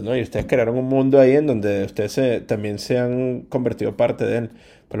micromundo, ¿no? Y ustedes crearon un mundo ahí en donde ustedes también se han convertido parte de él.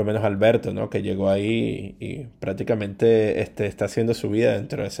 Por lo menos Alberto, ¿no? Que llegó ahí y prácticamente está haciendo su vida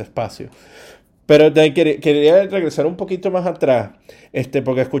dentro de ese espacio. Pero quería regresar un poquito más atrás,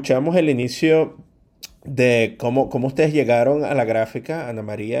 porque escuchamos el inicio de cómo ustedes llegaron a la gráfica, Ana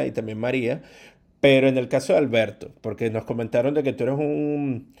María y también María, pero en el caso de Alberto, porque nos comentaron de que tú eres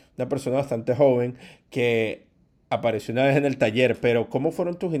una persona bastante joven que apareció una vez en el taller, pero ¿cómo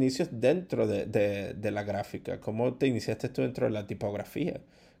fueron tus inicios dentro de la gráfica? ¿Cómo te iniciaste tú dentro de la tipografía?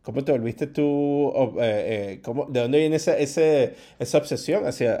 ¿Cómo te volviste tú? ¿De dónde viene esa obsesión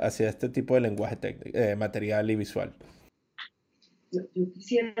hacia este tipo de lenguaje material y visual? Yo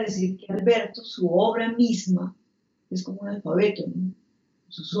quisiera decir que Alberto, su obra misma, es como un alfabeto, ¿no?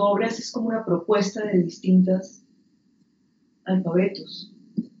 Sus obras es como una propuesta de distintos alfabetos.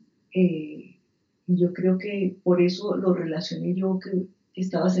 Y yo creo que por eso lo relacioné yo, que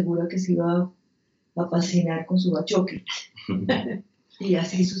estaba segura que se iba a fascinar con su bachoque. Y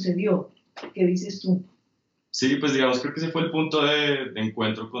así sucedió. ¿Qué dices tú? Sí, pues digamos, creo que ese fue el punto de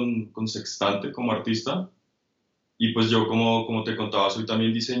encuentro con Sextante como artista. Y pues yo, como te contaba, soy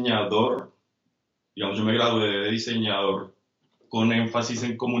también diseñador. Digamos, yo me gradué de diseñador con énfasis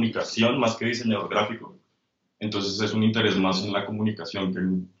en comunicación más que diseñador gráfico. Entonces es un interés más en la comunicación que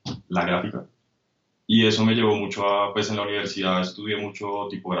en la gráfica. Y eso me llevó mucho a, pues en la universidad estudié mucho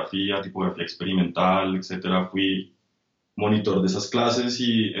tipografía experimental, etcétera. Fui monitor de esas clases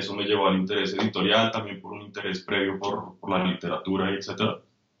y eso me llevó al interés editorial, también por un interés previo por la literatura, etcétera.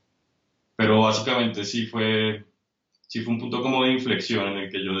 Pero básicamente sí fue un punto como de inflexión en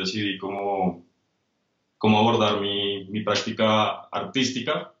el que yo decidí cómo abordar mi práctica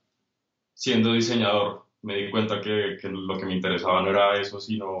artística siendo diseñador. Me di cuenta que lo que me interesaba no era eso,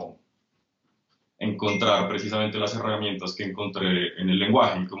 sino encontrar precisamente las herramientas que encontré en el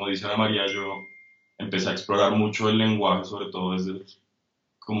lenguaje. Y como dice Ana María, yo empecé a explorar mucho el lenguaje, sobre todo desde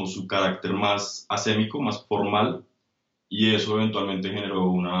como su carácter más acémico, más formal, y eso eventualmente generó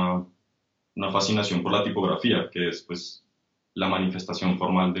una fascinación por la tipografía, que es pues la manifestación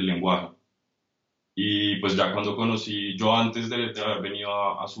formal del lenguaje. Y pues ya cuando conocí, yo antes de haber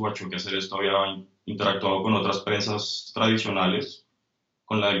venido a Subachoque a hacer esto, había interactuado con otras prensas tradicionales,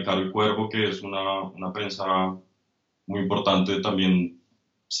 con la del Caro y Cuervo, que es una prensa muy importante también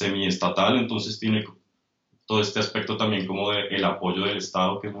semiestatal, entonces tiene todo este aspecto también como de el apoyo del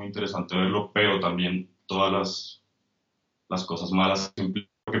Estado, que es muy interesante verlo, pero también todas las cosas malas,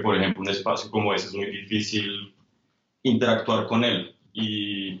 porque por ejemplo un espacio como ese es muy difícil interactuar con él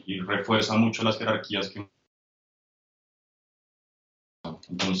y refuerza mucho las jerarquías que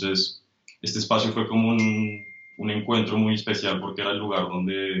entonces este espacio fue como un encuentro muy especial porque era el lugar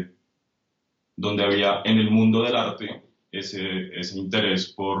donde había en el mundo del arte ese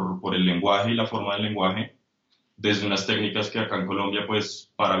interés por el lenguaje y la forma del lenguaje, desde unas técnicas que acá en Colombia,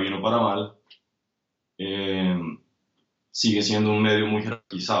 pues para bien o para mal, eh, sigue siendo un medio muy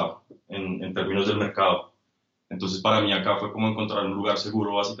jerarquizado en términos del mercado. Entonces para mí acá fue como encontrar un lugar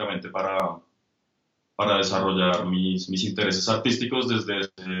seguro básicamente para desarrollar mis intereses artísticos desde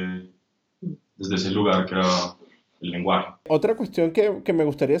ese lugar que era el lenguaje. Otra cuestión que me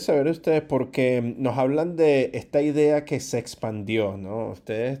gustaría saber de ustedes, porque nos hablan de esta idea que se expandió, ¿no?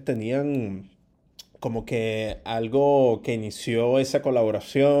 Ustedes tenían como que algo que inició esa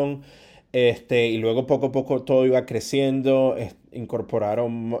colaboración, y luego poco a poco todo iba creciendo,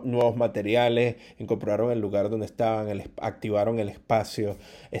 incorporaron nuevos materiales, incorporaron el lugar donde estaban, activaron el espacio,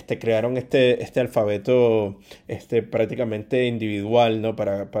 crearon este alfabeto prácticamente individual, ¿no?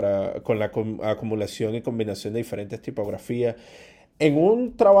 Con la acumulación y combinación de diferentes tipografías. En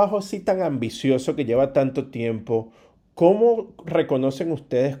un trabajo así tan ambicioso que lleva tanto tiempo, ¿cómo reconocen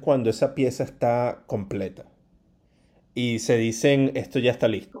ustedes cuando esa pieza está completa? Y se dicen, esto ya está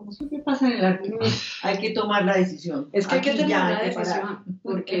listo. Como siempre pasa en el arte, hay que tomar la decisión. Es que hay que Aquí ya tomar la hay que parar. decisión,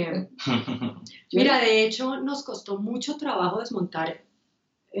 porque, mira, de hecho nos costó mucho trabajo desmontar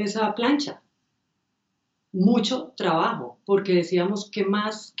esa plancha, mucho trabajo, porque decíamos, ¿qué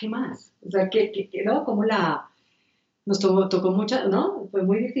más? ¿Qué más? O sea, ¿no? Como nos tocó mucha, ¿no? Fue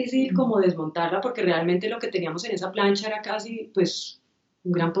muy difícil como desmontarla, porque realmente lo que teníamos en esa plancha era casi, pues,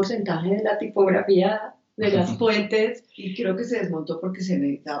 un gran porcentaje de la tipografía de las fuentes. Y creo que se desmontó porque se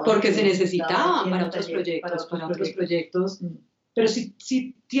necesitaba. Porque se necesitaba en para el otros taller, proyectos. Pero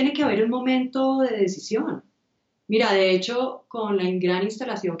sí tiene que haber un momento de decisión. Mira, de hecho, con la gran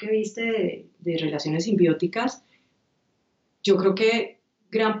instalación que viste de relaciones simbióticas, yo creo que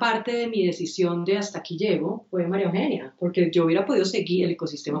gran parte de mi decisión de hasta aquí llego fue María Eugenia, porque yo hubiera podido seguir, el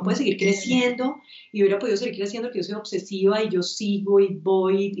ecosistema puede seguir creciendo y hubiera podido seguir creciendo porque yo soy obsesiva y yo sigo y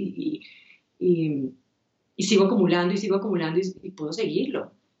voy y sigo acumulando y puedo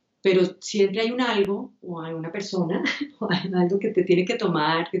seguirlo. Pero siempre hay un algo o hay una persona o hay algo que te tiene que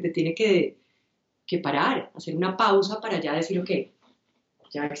tomar, que te tiene que parar, hacer una pausa para ya decir, ok,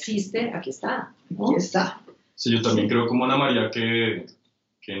 ya existe, aquí está, ¿no? Aquí está. Sí, yo también creo como Ana María que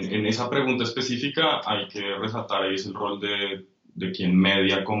en esa pregunta específica hay que resaltar ahí es el rol de quien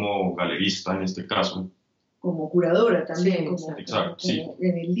media como galerista en este caso. Como curadora también, Sí, exacto, sí.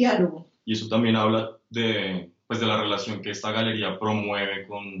 En el diálogo. Y eso también habla de la relación que esta galería promueve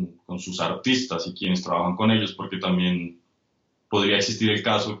con sus artistas y quienes trabajan con ellos, porque también podría existir el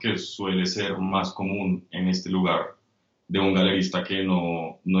caso que suele ser más común en este lugar de un galerista que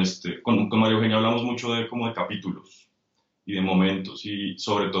no esté. Con María Eugenia hablamos mucho de capítulos y de momentos y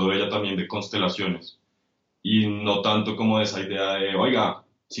sobre todo ella también de constelaciones y no tanto como de esa idea de, oiga,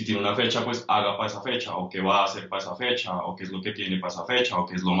 si tiene una fecha, pues haga para esa fecha, o qué va a hacer para esa fecha, o qué es lo que tiene para esa fecha, o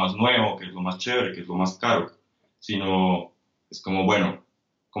qué es lo más nuevo, qué es lo más chévere, qué es lo más caro, sino es como, bueno,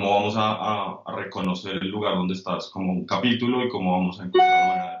 cómo vamos a reconocer el lugar donde estás como un capítulo y cómo vamos a encontrar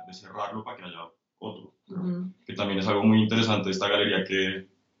la manera de cerrarlo para que haya otro. Uh-huh. Que también es algo muy interesante de esta galería que,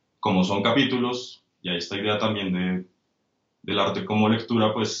 como son capítulos, y hay esta idea también del arte como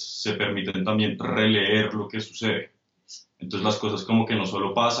lectura, pues se permiten también releer lo que sucede. Entonces las cosas como que no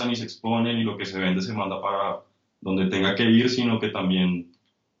solo pasan y se exponen y lo que se vende se manda para donde tenga que ir, sino que también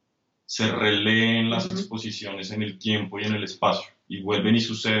se releen las exposiciones en el tiempo y en el espacio y vuelven y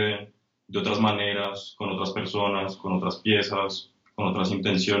suceden de otras maneras, con otras personas, con otras piezas, con otras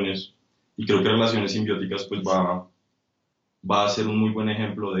intenciones. Y creo que Relaciones Simbióticas pues va a ser un muy buen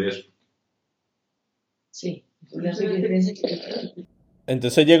ejemplo de eso. Sí.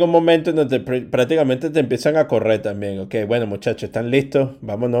 Entonces llega un momento en donde prácticamente te empiezan a correr también. Ok, bueno muchachos, ¿están listos?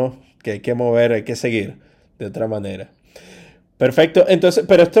 Vámonos, que hay que mover, hay que seguir de otra manera. Perfecto, entonces,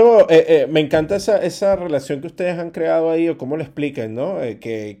 pero esto, me encanta esa relación que ustedes han creado ahí, o cómo lo explican, ¿no?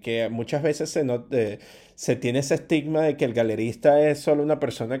 Que muchas veces se tiene ese estigma de que el galerista es solo una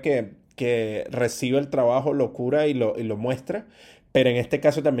persona que recibe el trabajo, lo cura y lo muestra, pero en este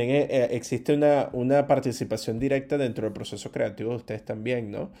caso también existe una participación directa dentro del proceso creativo de ustedes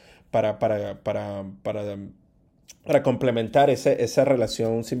también, ¿no? Para complementar esa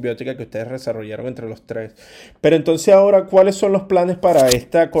relación simbiótica que ustedes desarrollaron entre los tres. Pero entonces ahora, ¿cuáles son los planes para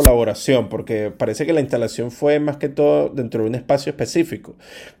esta colaboración? Porque parece que la instalación fue más que todo dentro de un espacio específico,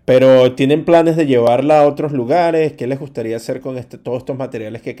 pero ¿tienen planes de llevarla a otros lugares? ¿Qué les gustaría hacer con todos estos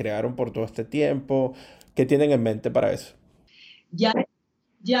materiales que crearon por todo este tiempo? ¿Qué tienen en mente para eso?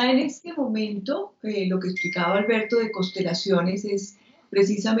 Ya en este momento, lo que explicaba Alberto de constelaciones es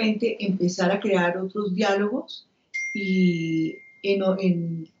precisamente empezar a crear otros diálogos y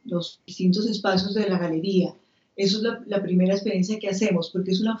en los distintos espacios de la galería. Eso es la primera experiencia que hacemos,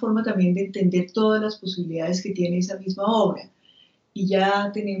 porque es una forma también de entender todas las posibilidades que tiene esa misma obra. Y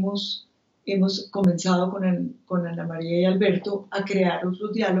ya hemos comenzado con Ana María y Alberto a crear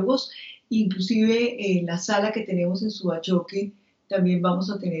otros diálogos, inclusive en la sala que tenemos en Subachoque también vamos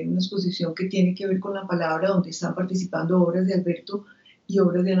a tener una exposición que tiene que ver con la palabra, donde están participando obras de Alberto y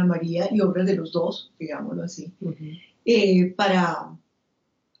obras de Ana María y obras de los dos, digámoslo así, para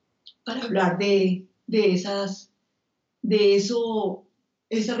hablar de esas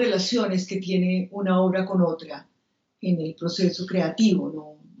relaciones que tiene una obra con otra en el proceso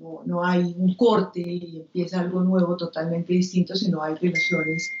creativo, no hay un corte y empieza algo nuevo totalmente distinto, sino hay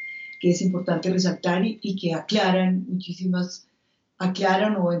relaciones que es importante resaltar y que aclaran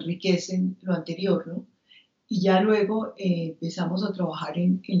o enriquecen lo anterior, ¿no? Y ya luego empezamos a trabajar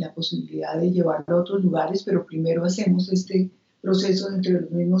en la posibilidad de llevarlo a otros lugares, pero primero hacemos este proceso entre los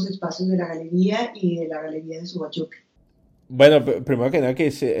mismos espacios de la galería y de la galería de Subachoque. Bueno, primero que nada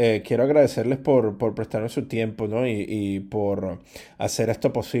quiero agradecerles por prestarnos su tiempo, ¿no? Y por hacer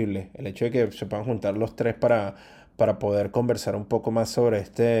esto posible. El hecho de que se puedan juntar los tres para poder conversar un poco más sobre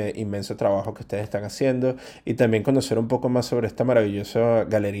este inmenso trabajo que ustedes están haciendo y también conocer un poco más sobre esta maravillosa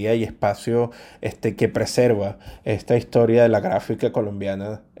galería y espacio que preserva esta historia de la gráfica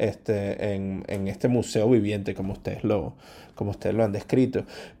colombiana en este museo viviente, como ustedes lo han descrito.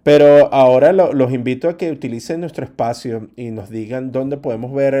 Pero ahora los invito a que utilicen nuestro espacio y nos digan dónde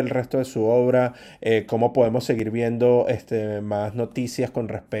podemos ver el resto de su obra, cómo podemos seguir viendo más noticias con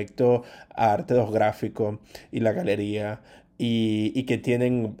respecto a Arte 2 Gráfico y la galería y que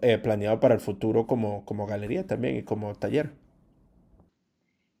tienen planeado para el futuro como galería también y como taller.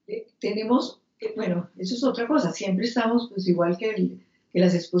 Bueno, eso es otra cosa, siempre estamos, pues igual que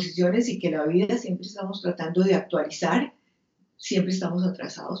las exposiciones y que la vida, siempre estamos tratando de actualizar. Siempre estamos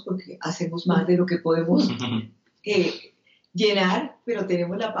atrasados porque hacemos más de lo que podemos llenar, pero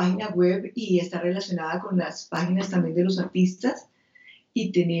tenemos la página web y está relacionada con las páginas también de los artistas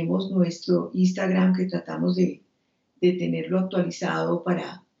y tenemos nuestro Instagram que tratamos de tenerlo actualizado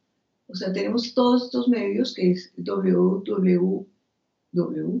o sea, tenemos todos estos medios que es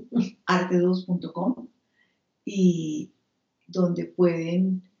www.arte2.com y donde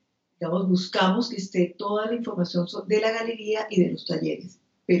pueden, digamos, buscamos que esté toda la información de la galería y de los talleres,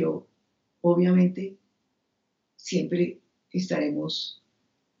 pero obviamente siempre estaremos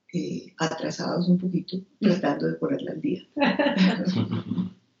atrasados un poquito tratando de ponerla al día.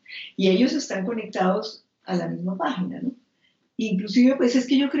 Y ellos están conectados a la misma página, ¿no? Inclusive, pues es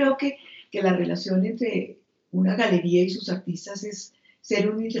que yo creo que la relación entre una galería y sus artistas es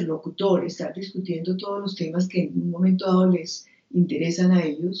ser un interlocutor, estar discutiendo todos los temas que en un momento dado les interesan a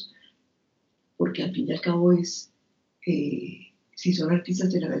ellos, porque al fin y al cabo si son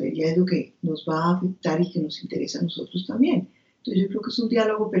artistas de la galería es lo que nos va a afectar y que nos interesa a nosotros también. Entonces yo creo que es un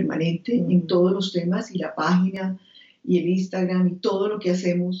diálogo permanente en todos los temas y la página y el Instagram y todo lo que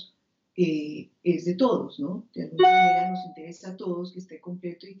hacemos es de todos, ¿no? De alguna manera nos interesa a todos que esté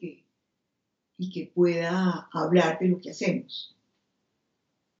completo y que pueda hablar de lo que hacemos.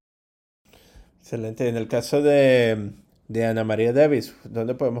 Excelente. En el caso de Ana María Davis,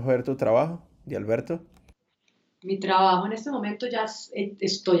 ¿dónde podemos ver tu trabajo? ¿Y Alberto? Mi trabajo en este momento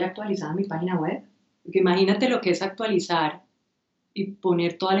estoy actualizando mi página web, porque imagínate lo que es actualizar y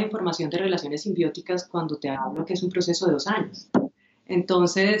poner toda la información de relaciones simbióticas cuando te hablo que es un proceso de 2 años.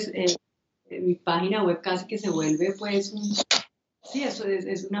 Entonces, mi página web casi que se vuelve pues sí, eso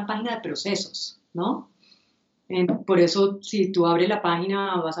es una página de procesos, ¿no? Por eso, si tú abres la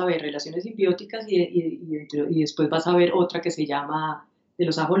página, vas a ver relaciones simbióticas y después vas a ver otra que se llama de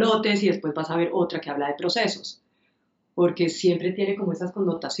los ajolotes y después vas a ver otra que habla de procesos, porque siempre tiene como esas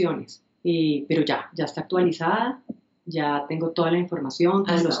connotaciones. Pero ya está actualizada, ya tengo toda la información,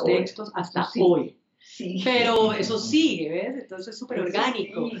 todos los textos, hasta hoy. Sí. Pero eso sigue, ¿ves? Entonces es súper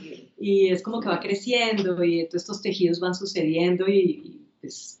orgánico y es como que va creciendo y todos estos tejidos van sucediendo y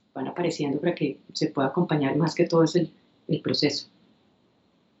pues van apareciendo para que se pueda acompañar más que todo es el proceso.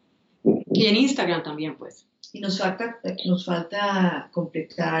 Y en Instagram también, pues. Y nos falta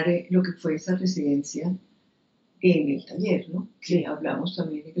completar lo que fue esa residencia en el taller, ¿no? Que hablamos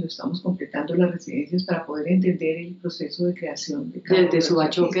también de que lo estamos completando las residencias para poder entender el proceso de creación de cada uno. Desde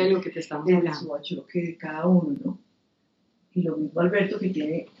Subachoque, de lo que te estamos hablando. Desde Subachoque de cada uno, ¿no? Y lo mismo Alberto, que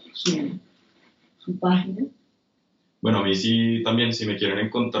tiene su página. Bueno, a mí sí, también si me quieren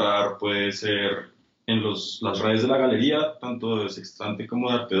encontrar puede ser en las redes de la galería, tanto de Sextante como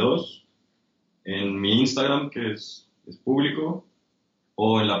de Arte 2, en mi Instagram, que es público,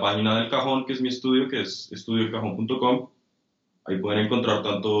 o en la página del Cajón, que es mi estudio, que es estudioelcajón.com. Ahí pueden encontrar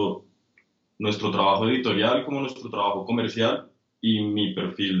tanto nuestro trabajo editorial como nuestro trabajo comercial y mi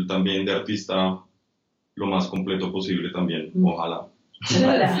perfil también de artista lo más completo posible también, ojalá.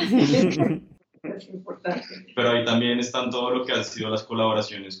 Es importante. Pero ahí también están todo lo que han sido las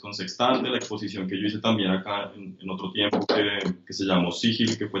colaboraciones con Sextante, la exposición que yo hice también acá en otro tiempo que se llamó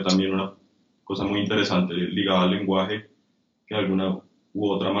Sigil, que fue también una cosa muy interesante ligada al lenguaje, que de alguna u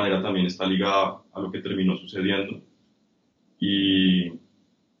otra manera también está ligada a lo que terminó sucediendo. Y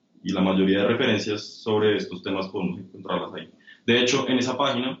la mayoría de referencias sobre estos temas podemos encontrarlas ahí. De hecho, en esa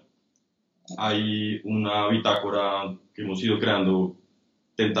página hay una bitácora que hemos ido creando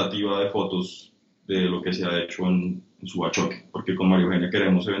tentativa de fotos de lo que se ha hecho en Subachoque, porque con María Eugenia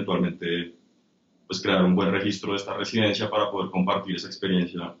queremos eventualmente pues, crear un buen registro de esta residencia para poder compartir esa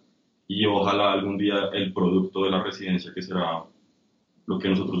experiencia y ojalá algún día el producto de la residencia, que será lo que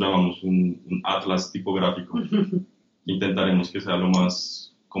nosotros llamamos un atlas tipográfico, intentaremos que sea lo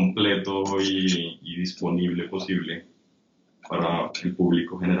más completo y disponible posible para el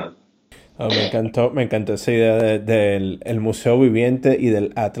público general. Oh, me encantó esa idea del el museo viviente y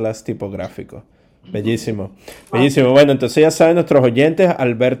del atlas tipográfico. Bellísimo, bellísimo. Bueno, entonces ya saben nuestros oyentes,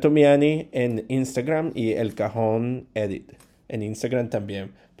 Alberto Miani en Instagram y El Cajón Edit en Instagram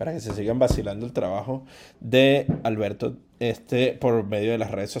también, para que se sigan vacilando el trabajo de Alberto por medio de las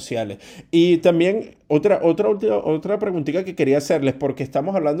redes sociales. Y también otra preguntita que quería hacerles, porque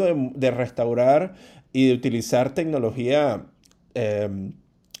estamos hablando de restaurar y de utilizar tecnología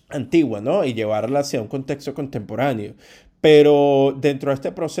antigua, ¿no? Y llevarla hacia un contexto contemporáneo. Pero dentro de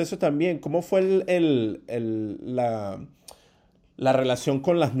este proceso también, ¿cómo fue la relación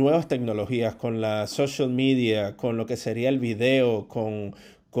con las nuevas tecnologías, con la social media, con lo que sería el video, con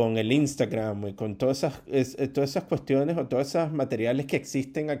el Instagram y con todas esas cuestiones o todos esos materiales que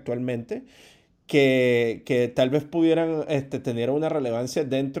existen actualmente que tal vez pudieran tener una relevancia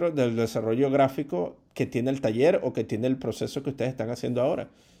dentro del desarrollo gráfico que tiene el taller o que tiene el proceso que ustedes están haciendo ahora?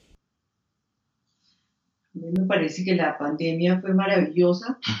 A mí me parece que la pandemia fue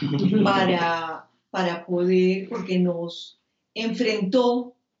maravillosa para poder, porque nos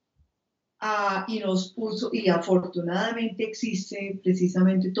enfrentó y nos puso, y afortunadamente existe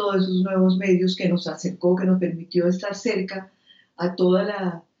precisamente todos esos nuevos medios que nos acercó, que nos permitió estar cerca a toda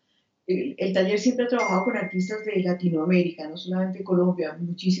la... El taller siempre ha trabajado con artistas de Latinoamérica, no solamente de Colombia,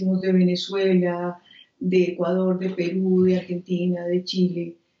 muchísimos de Venezuela, de Ecuador, de Perú, de Argentina, de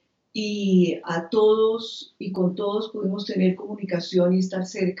Chile, y a todos y con todos pudimos tener comunicación y estar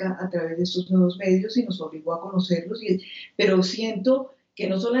cerca a través de estos nuevos medios y nos obligó a conocerlos, pero siento que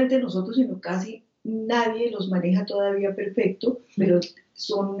no solamente nosotros, sino casi nadie los maneja todavía perfecto, pero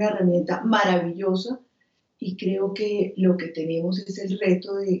son una herramienta maravillosa y creo que lo que tenemos es el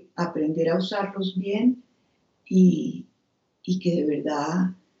reto de aprender a usarlos bien y que de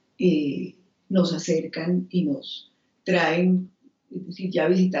verdad nos acercan y nos traen. Es decir, ya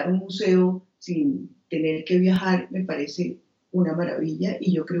visitar un museo sin tener que viajar me parece una maravilla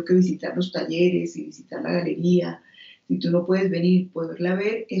y yo creo que visitar los talleres y visitar la galería, si tú no puedes venir, poderla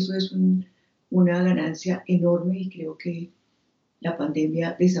ver, eso es una ganancia enorme y creo que la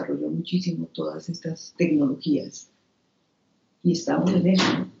pandemia desarrolló muchísimo todas estas tecnologías y estamos en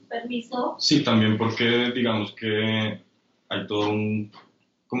eso. Permiso. Sí, también porque digamos que hay todo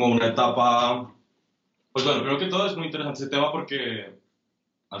como una etapa. Pues bueno, creo que todo es muy interesante ese tema porque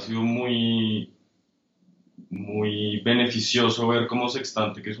ha sido muy beneficioso ver cómo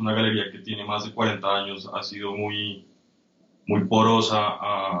Sextante, que es una galería que tiene más de 40 años, ha sido muy porosa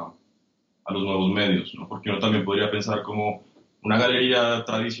a los nuevos medios, ¿no? Porque uno también podría pensar como una galería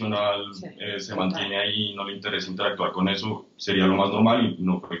tradicional Sí, se mantiene ahí, no le interesa interactuar con eso, sería lo más normal y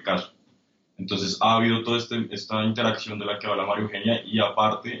no fue el caso. Entonces ha habido toda esta interacción de la que habla María Eugenia y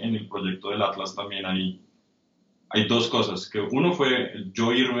aparte en el proyecto del Atlas también hay dos cosas, que uno fue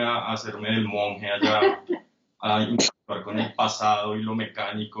yo irme a hacerme del monje allá, a interactuar con el pasado y lo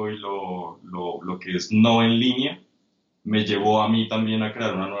mecánico y lo que es no en línea, me llevó a mí también a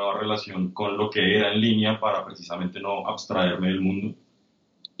crear una nueva relación con lo que era en línea para precisamente no abstraerme del mundo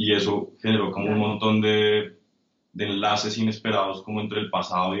y eso generó como un montón de enlaces inesperados como entre el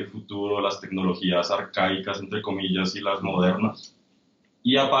pasado y el futuro, las tecnologías arcaicas entre comillas y las modernas.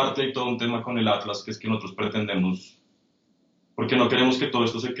 Y aparte hay todo un tema con el Atlas, que es que nosotros pretendemos, porque no queremos que todo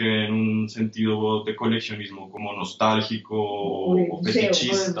esto se quede en un sentido de coleccionismo como nostálgico o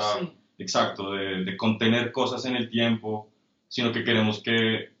fetichista, exacto, de contener cosas en el tiempo, sino que queremos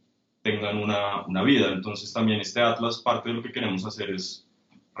que tengan una vida. Entonces también este Atlas, parte de lo que queremos hacer es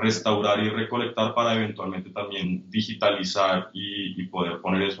restaurar y recolectar para eventualmente también digitalizar y poder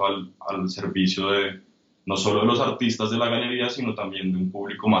poner eso al servicio de no solo de los artistas de la galería, sino también de un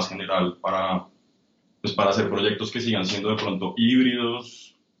público más general para hacer proyectos que sigan siendo de pronto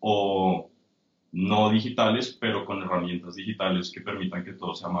híbridos o no digitales, pero con herramientas digitales que permitan que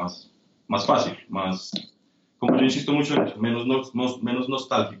todo sea más fácil, como yo insisto mucho en eso, menos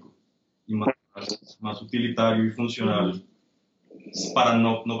nostálgico y más utilitario y funcional, para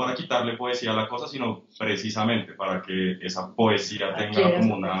no para quitarle poesía a la cosa, sino precisamente para que esa poesía tenga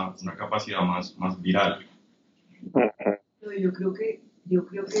como una capacidad más viral. Yo creo que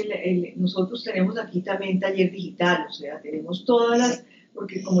nosotros tenemos aquí también taller digital, o sea, tenemos todas las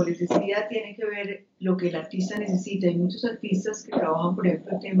porque como les decía, tiene que ver lo que el artista necesita. Hay muchos artistas que trabajan, por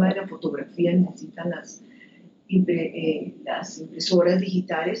ejemplo, el tema de la fotografía, necesitan las impresoras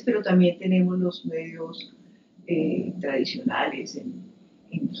digitales, pero también tenemos los medios tradicionales.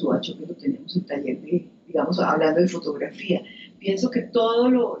 En Suacho, que lo tenemos en taller de, digamos, hablando de fotografía. Pienso que todo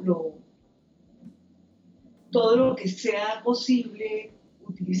lo que sea posible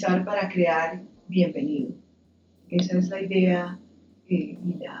utilizar para crear, bienvenido. Esa es la idea y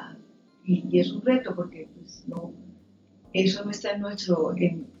es un reto porque pues, no, eso no está en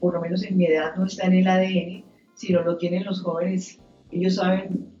por lo menos en mi edad, no está en el ADN, sino lo tienen los jóvenes. Ellos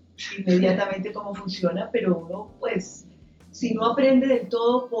saben inmediatamente cómo funciona, pero uno, pues, si no aprende del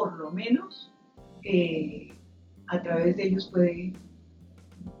todo, por lo menos a través de ellos puede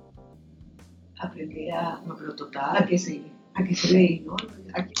aprender a que se ve, ¿no?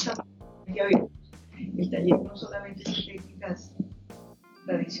 Aquí estamos, ya vemos. El taller no solamente es de técnicas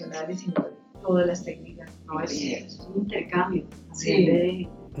tradicionales, sino de todas las técnicas. No, es un intercambio sí. de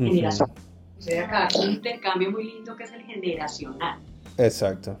generación. O sea, acá hay un intercambio muy lindo que es el generacional.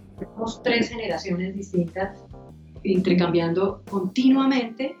 Exacto. Tenemos 3 generaciones distintas intercambiando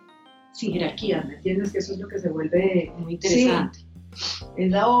continuamente sin jerarquías, ¿me entiendes? Que eso es lo que se vuelve muy interesante. Sí. Es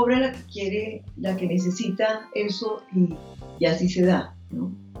la obra la que necesita eso y así se da,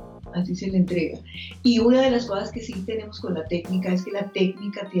 ¿no? Así se le entrega. Y una de las cosas que sí tenemos con la técnica es que la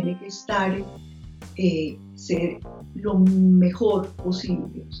técnica tiene que ser lo mejor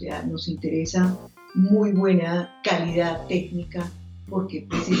posible. O sea, nos interesa muy buena calidad técnica porque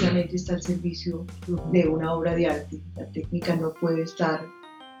precisamente está al servicio de una obra de arte. La técnica no puede estar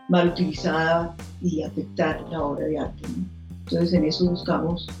mal utilizada y afectar la obra de arte, ¿no? Entonces en eso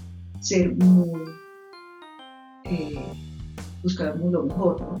buscamos ser buscamos lo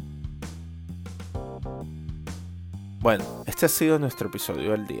mejor, ¿no? Bueno, este ha sido nuestro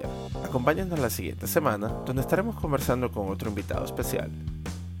episodio del día. Acompáñanos la siguiente semana, donde estaremos conversando con otro invitado especial.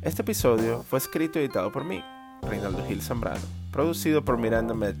 Este episodio fue escrito y editado por mí, Reinaldo Gil Zambrano, producido por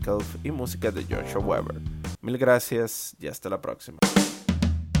Miranda Metcalf y música de Joshua Weber. Mil gracias y hasta la próxima.